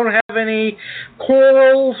because you don't have any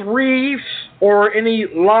corals, reefs, or any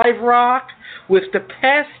live rock with the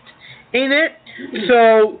pest in it.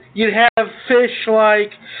 So you'd have fish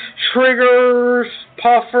like triggers,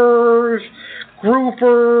 puffers,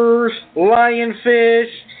 groupers, lionfish,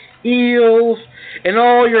 eels, and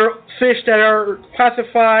all your fish that are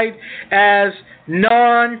classified as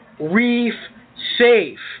non-reef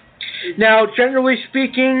safe. Now, generally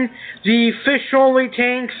speaking, the fish-only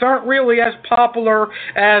tanks aren't really as popular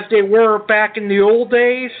as they were back in the old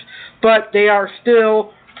days, but they are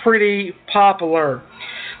still pretty popular.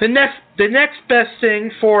 The next best thing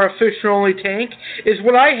for a fish-only tank is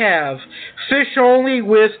what I have. Fish-only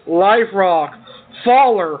with live rock,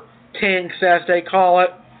 faller tanks as they call it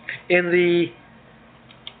in the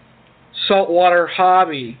saltwater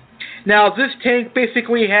hobby. Now, this tank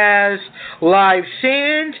basically has live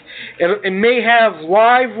sand. It may have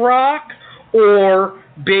live rock or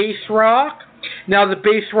base rock. Now, the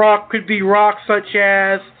base rock could be rocks such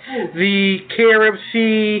as the Carib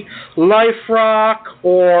Sea, Life Rock,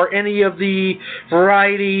 or any of the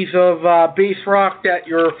varieties of base rock that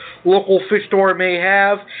your local fish store may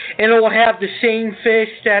have. And it will have the same fish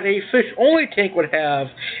that a fish-only tank would have.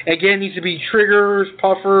 Again, these would be triggers,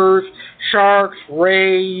 puffers, sharks,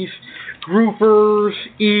 rays, groupers,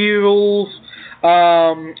 eels,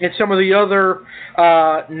 and some of the other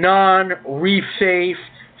non-reef safe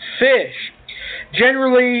fish.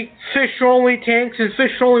 Generally, fish-only tanks and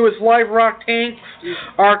fish-only with live rock tanks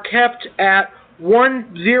are kept at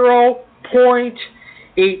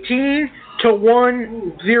 10.18 to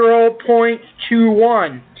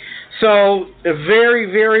 10.21. So a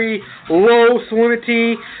very, very low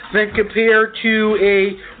salinity than compared to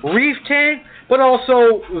a reef tank, but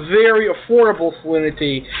also very affordable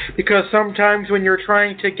salinity, because sometimes when you're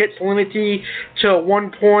trying to get salinity to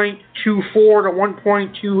 1.24 to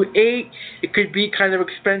 1.28, it could be kind of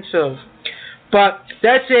expensive. But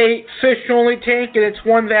that's a fish-only tank, and it's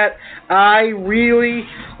one that I really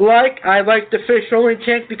like. I like the fish-only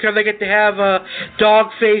tank because I get to have a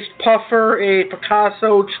dog-faced puffer, a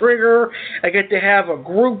Picasso trigger, I get to have a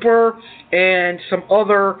grouper, and some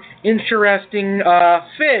other interesting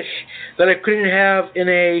fish that I couldn't have in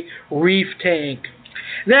a reef tank.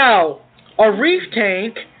 Now, a reef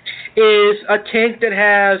tank is a tank that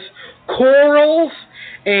has corals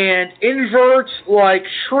and inverts like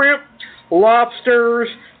shrimp, lobsters,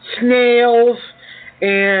 snails,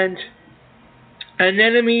 and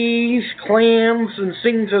anemones, clams, and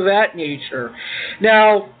things of that nature.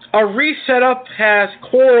 Now, a reef setup has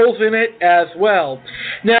corals in it as well.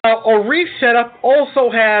 Now, a reef setup also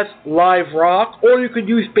has live rock, or you could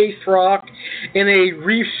use base rock in a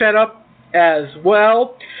reef setup as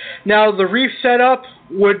well. Now, the reef setup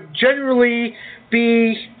would generally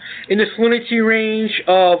be in the salinity range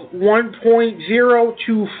of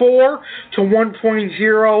 1.024 to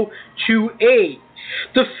 1.028.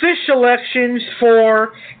 The fish selections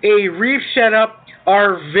for a reef setup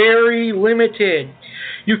are very limited.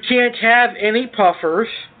 You can't have any puffers.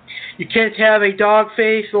 You can't have a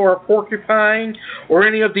dogface or a porcupine or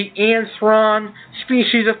any of the anthron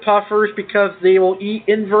species of puffers because they will eat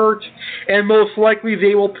inverts and most likely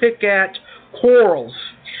they will pick at corals.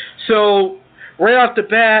 So right off the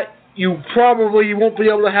bat, you probably won't be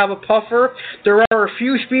able to have a puffer. There are a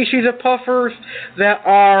few species of puffers that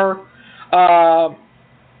are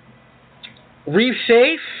reef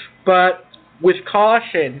safe, but with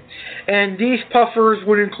caution. And these puffers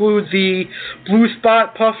would include the blue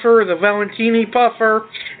spot puffer, the Valentini puffer,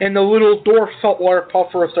 and the little dwarf saltwater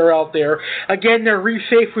puffer if they're out there. Again, they're reef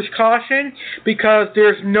safe with caution because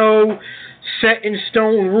there's no set in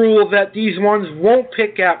stone rule that these ones won't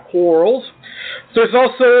pick at corals. There's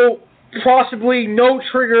also possibly no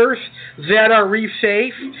triggers that are reef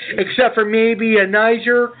safe, except for maybe a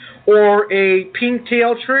Niger or a pink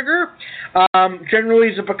tail trigger.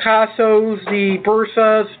 Generally the Picassos, the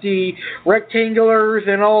Bursas, the rectangulars,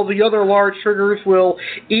 and all the other large triggers will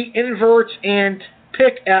eat inverts and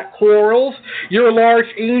pick at corals. Your large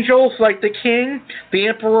angels like the king, the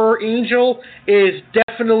emperor angel, is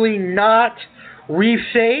definitely not reef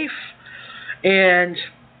safe. And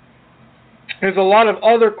there's a lot of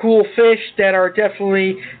other cool fish that are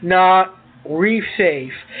definitely not reef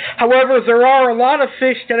safe. However, there are a lot of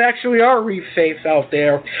fish that actually are reef safe out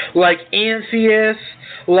there, like Antheus,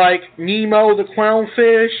 like Nemo the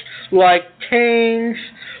clownfish, like tangs,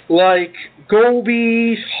 like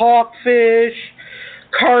gobies, hawkfish,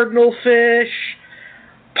 cardinalfish,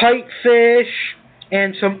 pipefish,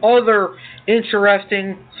 and some other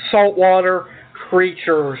interesting saltwater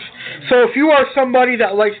creatures. So if you are somebody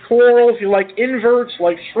that likes corals, you like inverts,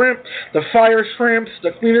 like shrimp, the fire shrimps,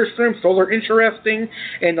 the cleaner shrimps, those are interesting,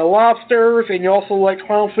 and the lobsters, and you also like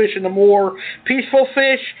clownfish and the more peaceful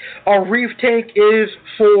fish, a reef tank is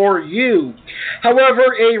for you.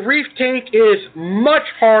 However, a reef tank is much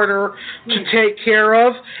harder to take care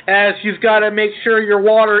of, as you've got to make sure your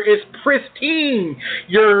water is pristine,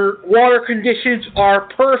 your water conditions are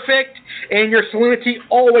perfect, and your salinity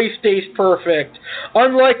always stays perfect.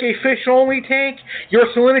 Unlike a fish-only tank, your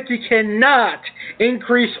salinity cannot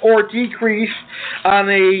increase or decrease on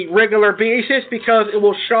a regular basis because it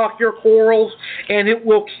will shock your corals and it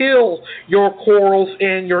will kill your corals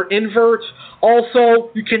and your inverts. Also,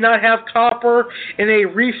 you cannot have copper in a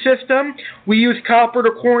reef system. We use copper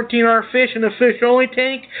to quarantine our fish in a fish-only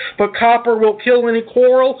tank, but copper will kill any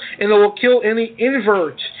coral and it will kill any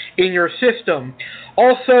inverts in your system.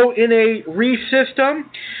 Also, in a reef system,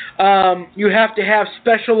 you have to have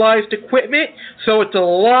specialized equipment, so it's a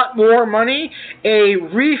lot more money. A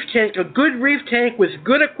reef tank, a good reef tank with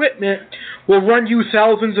good equipment, will run you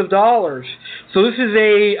thousands of dollars. So this is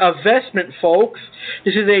a investment, folks.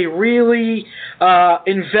 This is a really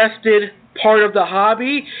invested part of the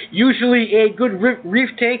hobby. Usually a good reef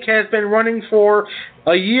tank has been running for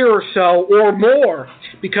a year or so or more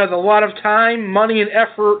because a lot of time, money, and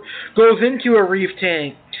effort goes into a reef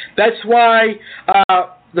tank. That's why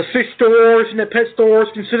the fish stores and the pet stores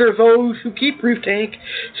consider those who keep reef tank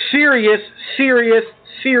serious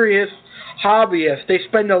hobbyists. They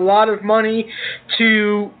spend a lot of money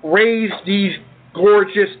to raise these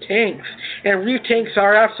gorgeous tanks. And reef tanks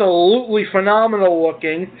are absolutely phenomenal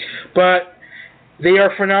looking, but they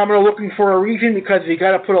are phenomenal looking for a reason because you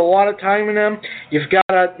got to put a lot of time in them. You've got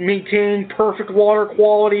to maintain perfect water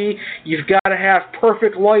quality. You've got to have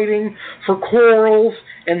perfect lighting for corals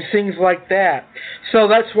and things like that. So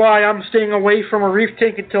that's why I'm staying away from a reef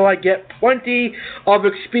tank until I get plenty of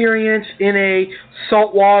experience in a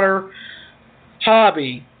saltwater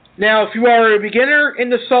hobby. Now, if you are a beginner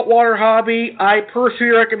in the saltwater hobby, I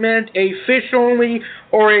personally recommend a fish-only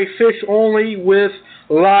or a fish-only with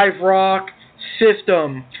live rock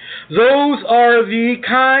system. Those are the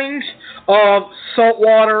kinds of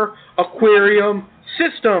saltwater aquarium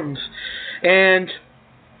systems, and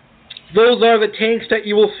those are the tanks that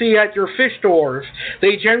you will see at your fish stores.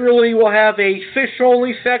 They generally will have a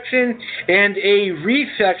fish-only section and a reef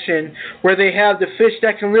section where they have the fish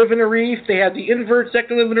that can live in a reef, they have the inverts that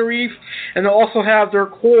can live in a reef, and they also have their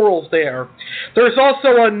corals there. There's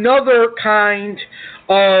also another kind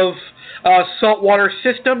of saltwater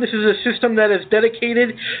system. This is a system that is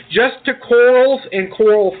dedicated just to corals and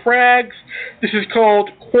coral frags. This is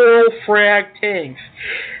called coral frag tanks.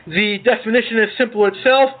 The definition is simple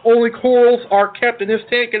itself. Only corals are kept in this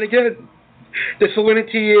tank, and again, the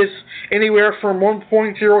salinity is anywhere from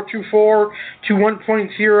 1.024 to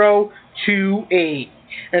 1.028.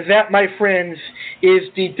 And that, my friends, is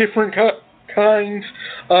the different kinds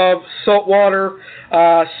of saltwater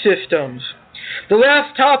systems. The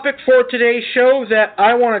last topic for today's show that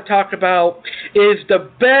I want to talk about is the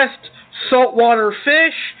best saltwater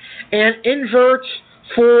fish and inverts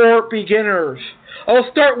for beginners. I'll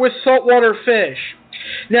start with saltwater fish.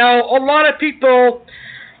 Now, a lot of people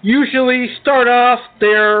usually start off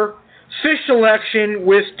their fish selection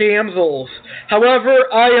with damsels. However,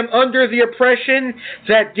 I am under the impression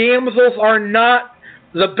that damsels are not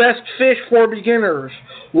the best fish for beginners.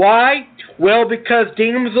 Why? Well, because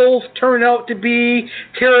damsels turn out to be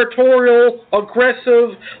territorial,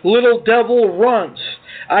 aggressive, little devil runts.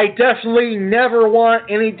 I definitely never want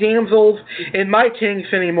any damsels in my tanks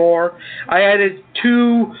anymore. I added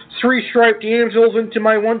 2 3-striped damsels into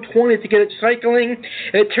my 120 to get it cycling.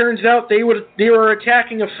 It turns out they were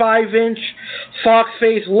attacking a 5-inch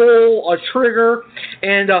fox-faced lure, a trigger,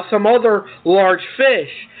 and some other large fish.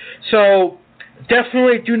 So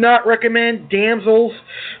definitely do not recommend damsels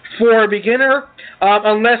for a beginner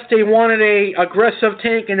unless they wanted a aggressive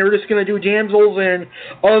tank and they're just going to do damsels and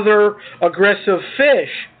other aggressive fish.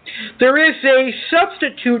 There is a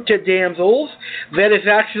substitute to damsels that is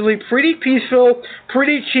actually pretty peaceful,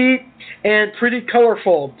 pretty cheap, and pretty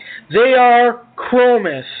colorful. They are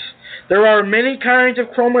chromis. There are many kinds of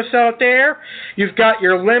chromis out there. You've got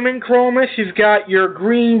your lemon chromis, you've got your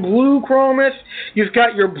green-blue chromis, you've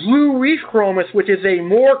got your blue reef chromis, which is a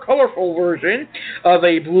more colorful version of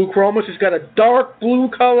a blue chromis. It's got a dark blue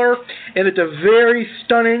color, and it's a very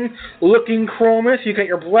stunning-looking chromis. You've got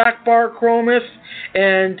your black bar chromis,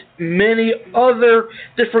 and many other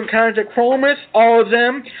different kinds of chromis. All of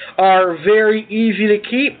them are very easy to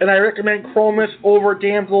keep, and I recommend chromis over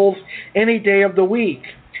damsels any day of the week.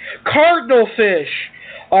 Cardinal fish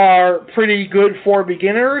are pretty good for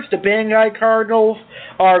beginners. The Banggai cardinals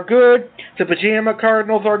are good. The pajama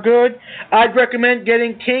cardinals are good. I'd recommend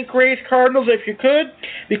getting tank-raised cardinals if you could,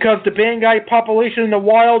 because the Banggai population in the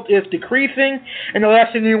wild is decreasing, and the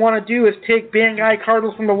last thing you want to do is take Banggai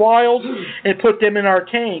cardinals from the wild and put them in our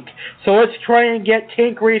tank. So let's try and get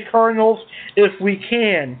tank-raised cardinals if we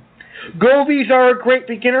can. Gobies are a great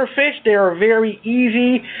beginner fish. They are very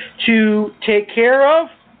easy to take care of.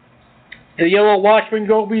 The yellow Watchman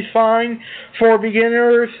goby is fine for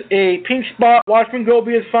beginners. A pink spot Watchman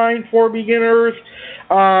goby is fine for beginners.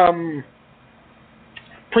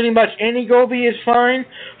 Pretty much any goby is fine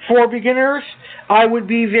for beginners. I would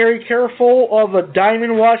be very careful of a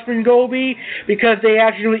diamond Watchman goby because they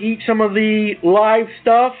actually eat some of the live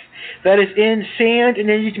stuff that is in sand, and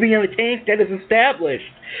they need to be in a tank that is established.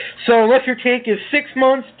 So unless your tank is 6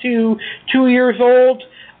 months to 2 years old,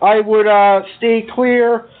 I would stay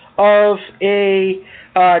clear of a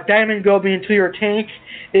diamond goby until your tank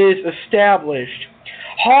is established.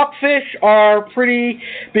 Hawkfish are pretty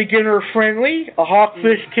beginner friendly. A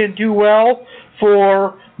hawkfish can do well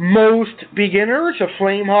for most beginners. A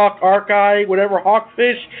flame hawk, arc-eye, whatever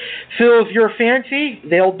hawkfish fills your fancy,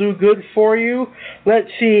 they'll do good for you. Let's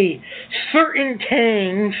see. Certain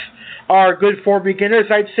tangs are good for beginners.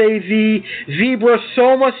 I'd say the zebra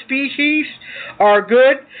soma species are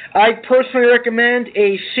good. I personally recommend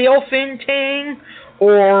a sailfin tang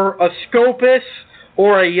or a scopus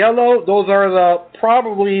or a yellow. Those are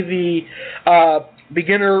probably the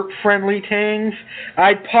beginner-friendly tangs.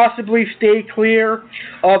 I'd possibly stay clear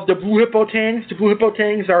of the blue hippo tangs. The blue hippo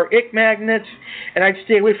tangs are ick magnets, and I'd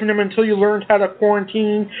stay away from them until you learned how to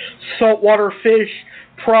quarantine saltwater fish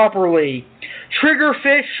properly. Trigger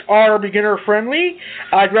fish are beginner friendly.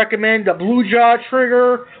 I'd recommend a blue jaw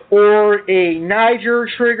trigger or a Niger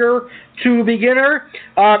trigger to a beginner.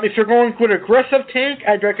 If you're going with an aggressive tank,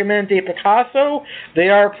 I'd recommend a Picasso. They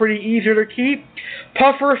are pretty easy to keep.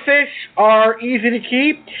 Puffer fish are easy to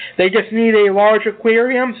keep. They just need a large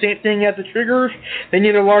aquarium. Same thing as the triggers. They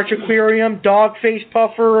need a large aquarium. Dog-face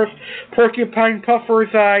puffers, porcupine puffers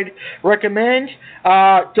I'd recommend.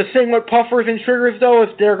 The thing with puffers and triggers, though, is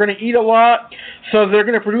they're going to eat a lot, so they're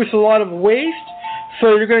going to produce a lot of waste.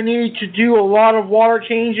 So you're going to need to do a lot of water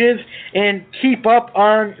changes and keep up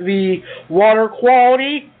on the water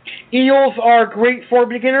quality. Eels are great for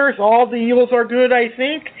beginners. All the eels are good, I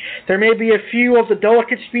think. There may be a few of the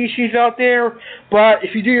delicate species out there, but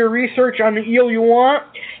if you do your research on the eel you want,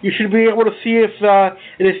 you should be able to see if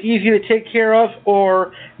it is easy to take care of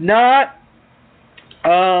or not.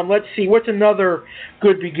 Let's see, what's another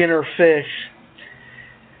good beginner fish?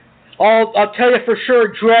 I'll tell you for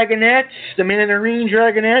sure, dragonettes, the mandarine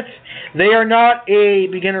dragonettes, they are not a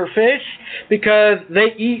beginner fish because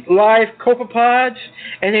they eat live copepods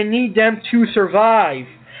and they need them to survive.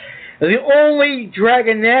 The only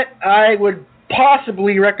dragonette I would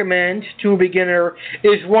possibly recommend to a beginner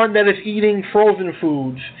is one that is eating frozen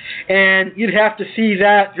foods. And you'd have to see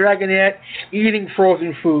that dragonette eating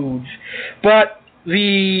frozen foods. But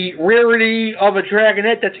the rarity of a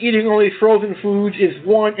dragonette that's eating only frozen foods is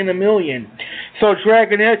 1 in a million. So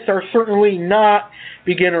dragonettes are certainly not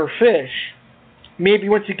beginner fish. Maybe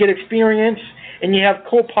once you get experience and you have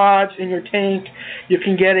copepods in your tank, you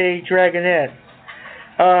can get a dragonette.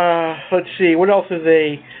 Let's see, what else is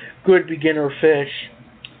a good beginner fish?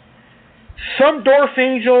 Some dwarf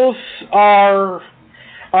angels are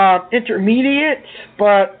intermediate,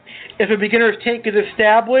 but if a beginner's tank is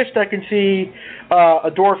established, I can see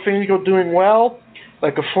a dwarf angel doing well,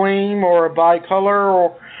 like a flame or a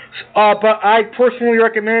bicolor. But I personally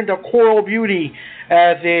recommend a coral beauty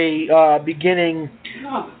as a beginning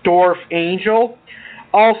dwarf angel.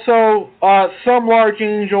 Also, some large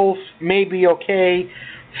angels may be okay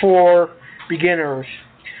for beginners.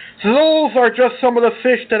 So those are just some of the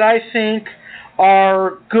fish that I think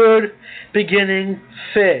are good beginning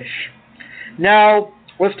fish. Now,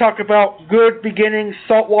 let's talk about good beginning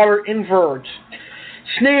saltwater inverts.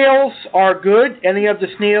 Snails are good. Any of the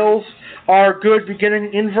snails are good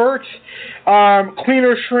beginning inverts.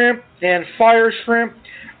 Cleaner shrimp and fire shrimp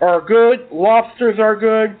are good. Lobsters are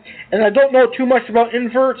good. And I don't know too much about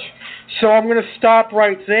inverts, so I'm going to stop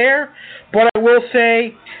right there. But I will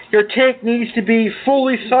say your tank needs to be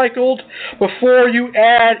fully cycled before you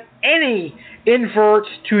add any inverts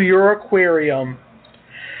to your aquarium.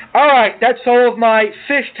 Alright, that's all of my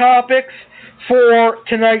fish topics for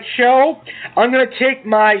tonight's show. I'm going to take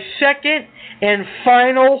my second and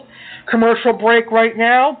final commercial break right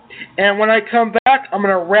now, and when I come back, I'm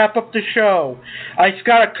going to wrap up the show. I've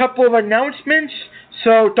got a couple of announcements,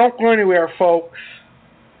 so don't go anywhere, folks.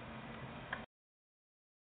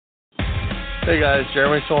 Hey guys,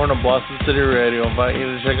 Jeremy Soren of Blossom City Radio. I invite you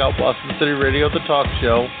to check out Blossom City Radio, the talk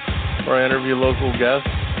show, where I interview local guests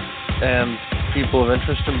and people of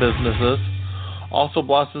interest in businesses. Also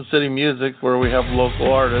Blossom City Music, where we have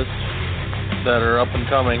local artists that are up and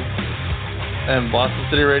coming. And Blossom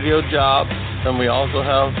City Radio Jobs. And we also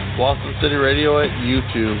have Blossom City Radio at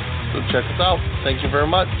YouTube. So check us out. Thank you very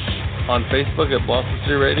much. On Facebook at Blossom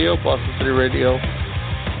City Radio, Blossom City Radio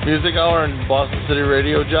Music Hour, and Blossom City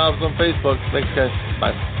Radio Jobs on Facebook. Thanks, guys.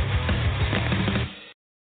 Bye.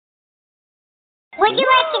 Would you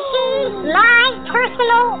like to see my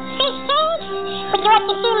personal fish tank? Would you like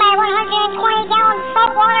to see my 120-gallon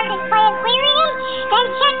saltwater display aquarium? Then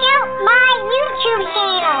check out my YouTube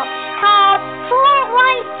channel called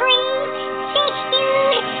 413 Fish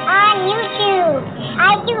Dude on YouTube.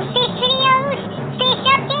 I do fish videos, fish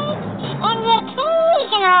updates, and the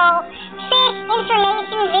occasional fish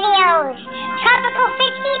information videos. Tropical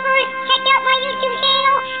Fish Keepers, check out my YouTube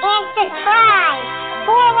channel and subscribe.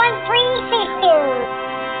 413 Fish Dude.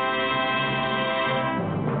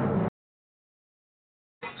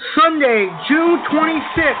 Sunday, June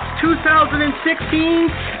 26, 2016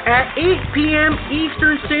 at 8 p.m.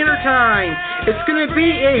 Eastern Standard Time. It's going to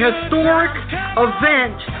be a historic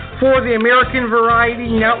event for the American Variety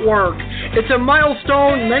Network. It's a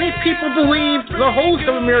milestone many people believed the host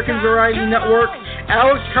of American Variety Network,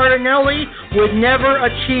 Alex Cardinelli, would never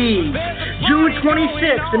achieve. June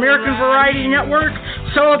 26th, American Variety Network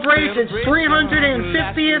celebrates its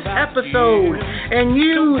 350th episode, and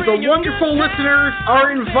you, the wonderful listeners,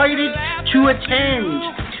 are invited to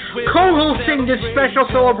attend. Co-hosting this special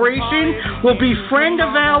celebration will be friend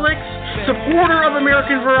of Alex, supporter of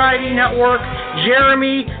American Variety Network,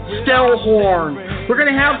 Jeremy Stellhorn. We're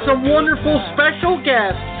going to have some wonderful special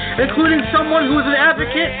guests, including someone who is an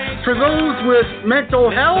advocate for those with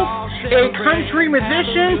mental health, a country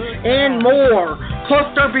musician, and more. Plus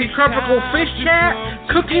there'll be tropical fish chat,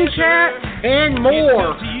 cooking chat, and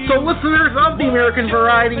more. So listeners of the American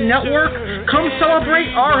Variety Network, come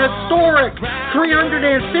celebrate our historic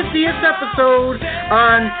 350th episode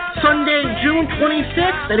on Sunday, June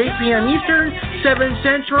 26th at 8 p.m. Eastern, 7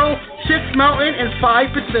 Central, 6 Mountain, and 5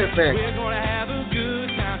 Pacific. We're gonna have a good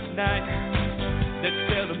time tonight. Let's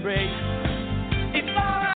celebrate. It's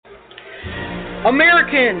all right.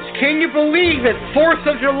 Americans, can you believe that 4th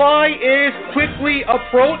of July is quickly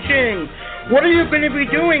approaching? What are you going to be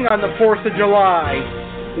doing on the 4th of July?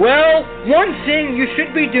 Well, one thing you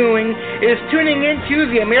should be doing is tuning into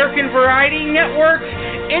the American Variety Network's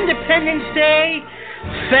Independence Day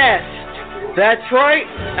Fest. That's right,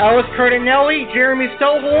 Alex Cardinelli, Jeremy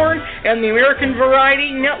Stellhorn, and the American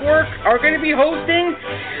Variety Network are going to be hosting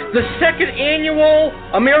the 2nd annual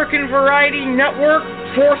American Variety Network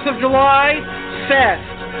 4th of July Fest,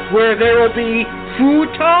 where there will be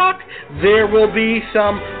food talk, there will be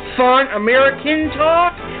some fun American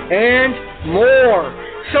talk, and more.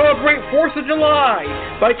 Celebrate 4th of July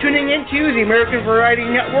by tuning into the American Variety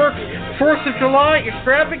Network 4th of July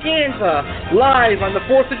Extravaganza live on the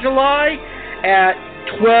 4th of July at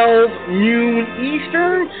 12 noon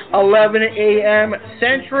Eastern, 11 a.m.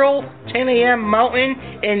 Central, 10 a.m. Mountain,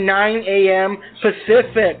 and 9 a.m.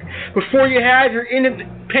 Pacific. Before you have your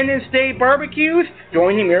Independence Day barbecues,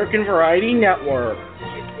 join the American Variety Network.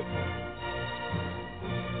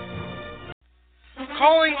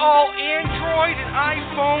 Calling all Android and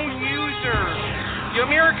iPhone users. The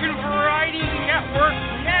American Variety Network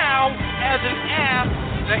now has an app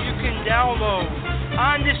that you can download.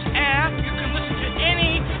 On this app, you can listen to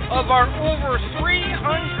any of our over 300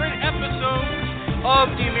 episodes of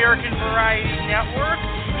the American Variety Network.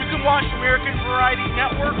 You can watch American Variety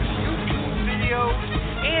Network's YouTube videos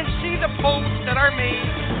and see the posts that are made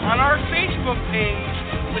on our Facebook page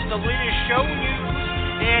with the latest show news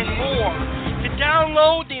and more. To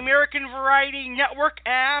download the American Variety Network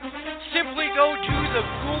app, simply go to the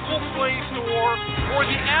Google Play Store or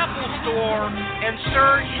the Apple Store and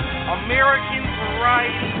search American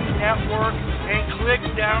Variety Network and click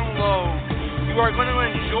download. You are going to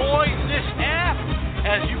enjoy this app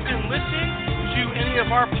as you can listen to any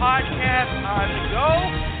of our podcasts on the go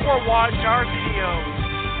or watch our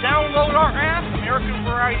videos. Download our app, American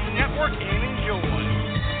Variety Network, and enjoy.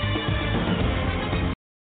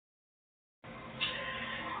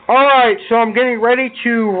 Alright, so I'm getting ready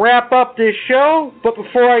to wrap up this show, but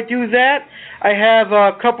before I do that, I have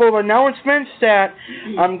a couple of announcements that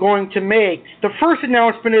I'm going to make. The first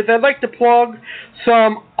announcement is I'd like to plug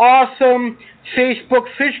some awesome Facebook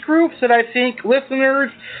fish groups that I think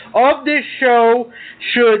listeners of this show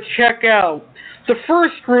should check out. The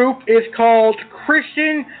first group is called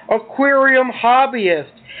Christian Aquarium Hobbyist.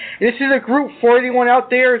 This is a group for anyone out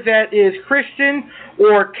there that is Christian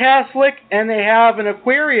or Catholic and they have an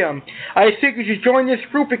aquarium. I think you should join this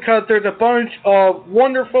group because there's a bunch of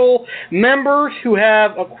wonderful members who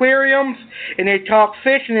have aquariums and they talk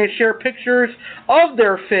fish and they share pictures of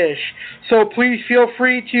their fish. So please feel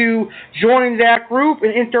free to join that group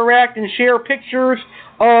and interact and share pictures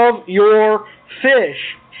of your fish.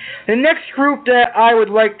 The next group that I would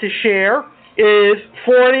like to share is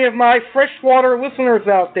for any of my freshwater listeners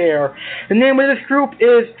out there. The name of this group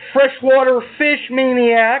is Freshwater Fish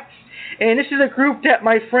Maniacs, and this is a group that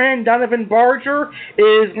my friend Donovan Barger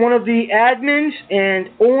is one of the admins and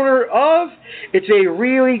owner of. It's a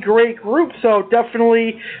really great group, so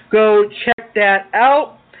definitely go check that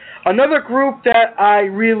out. Another group that I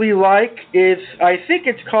really like is, I think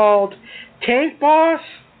it's called Tank Boss,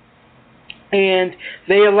 and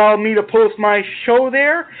they allow me to post my show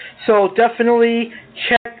there, so definitely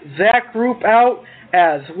check that group out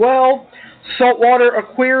as well. Saltwater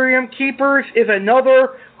Aquarium Keepers is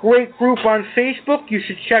another great group on Facebook. You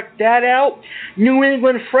should check that out. New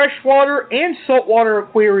England Freshwater and Saltwater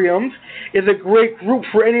Aquariums is a great group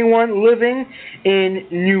for anyone living in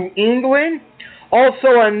New England.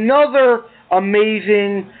 Also, another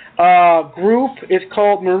amazing group is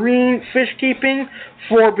called Marine Fish Keeping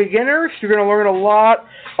for Beginners. You're going to learn a lot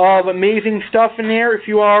of amazing stuff in there if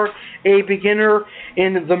you are a beginner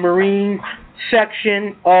in the marine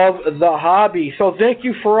section of the hobby. So thank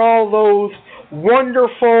you for all those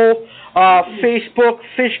wonderful Facebook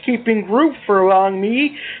fish keeping groups for allowing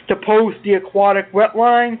me to post the Aquatic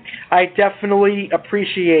Wetline. I definitely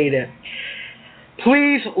appreciate it.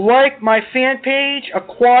 Please like my fan page,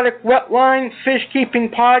 Aquatic Wetline Fish Keeping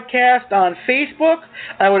Podcast on Facebook.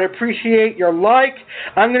 I would appreciate your like.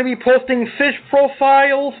 I'm going to be posting fish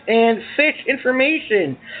profiles and fish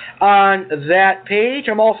information on that page.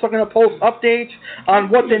 I'm also going to post updates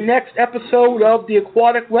on what the next episode of the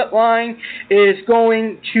Aquatic Wetline is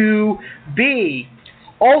going to be.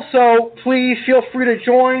 Also, please feel free to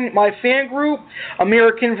join my fan group,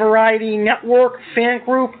 American Variety Network fan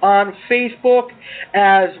group on Facebook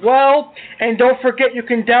as well. And don't forget you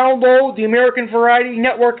can download the American Variety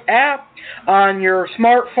Network app on your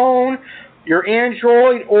smartphone, your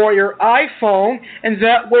Android, or your iPhone, and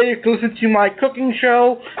that way you can listen to my cooking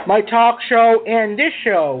show, my talk show, and this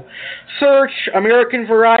show. Search American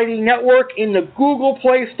Variety Network in the Google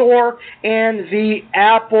Play Store and the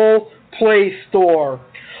Apple Play Store.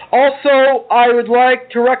 Also, I would like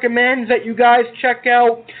to recommend that you guys check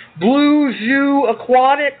out Blue Zoo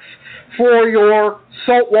Aquatics for your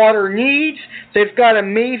saltwater needs. They've got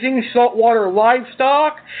amazing saltwater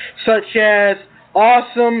livestock, such as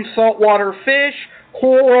awesome saltwater fish,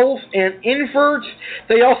 corals, and inverts.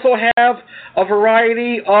 They also have a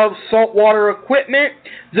variety of saltwater equipment.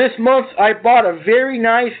 This month I bought a very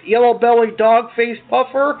nice yellow-bellied dog-face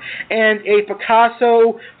puffer and a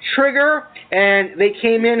Picasso trigger, and they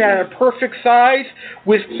came in at a perfect size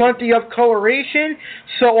with plenty of coloration,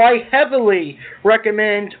 so I heavily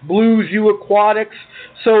recommend Blue Zoo Aquatics.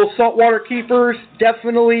 So saltwater keepers,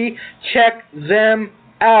 definitely check them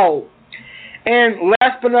out. And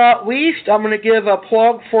last but not least, I'm going to give a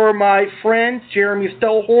plug for my friend Jeremy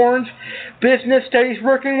Stellhorn's business that he's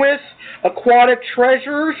working with, Aquatic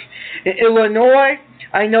Treasures in Illinois.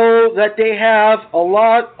 I know that they have a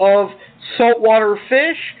lot of saltwater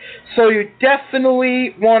fish, so you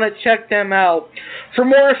definitely want to check them out. For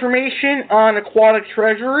more information on Aquatic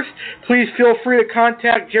Treasures, please feel free to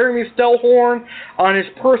contact Jeremy Stellhorn on his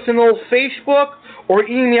personal Facebook or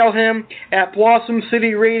email him at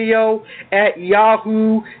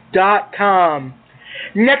blossomcityradio@yahoo.com.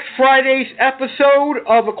 Next Friday's episode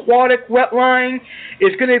of Aquatic Wetline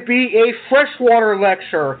is going to be a freshwater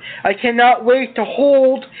lecture. I cannot wait to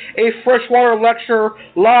hold a freshwater lecture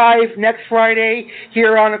live next Friday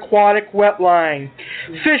here on Aquatic Wetline.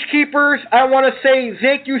 Fish keepers, I want to say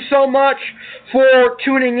thank you so much for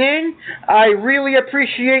tuning in. I really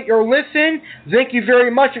appreciate your listen. Thank you very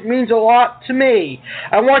much. It means a lot to me.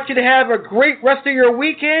 I want you to have a great rest of your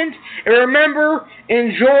weekend, and remember,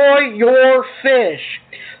 enjoy your fish.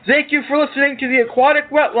 Thank you for listening to the Aquatic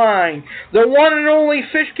Wetline, the one and only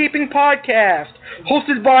fish keeping podcast,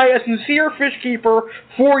 hosted by a sincere fish keeper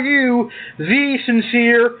for you, the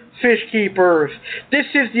sincere fish keepers. This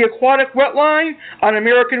is the Aquatic Wetline on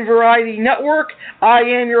American Variety Network. I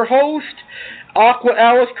am your host, Aqua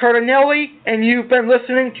Alex Cardinelli, and you've been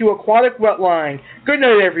listening to Aquatic Wetline. Good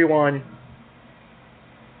night, everyone.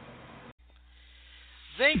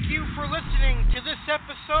 Thank you for listening to this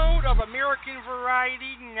episode of American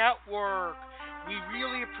Variety Network. We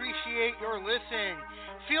really appreciate your listen.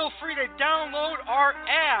 Feel free to download our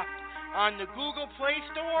app on the Google Play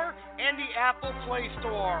Store and the Apple Play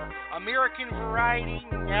Store. American Variety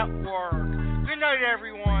Network. Good night,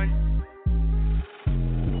 everyone.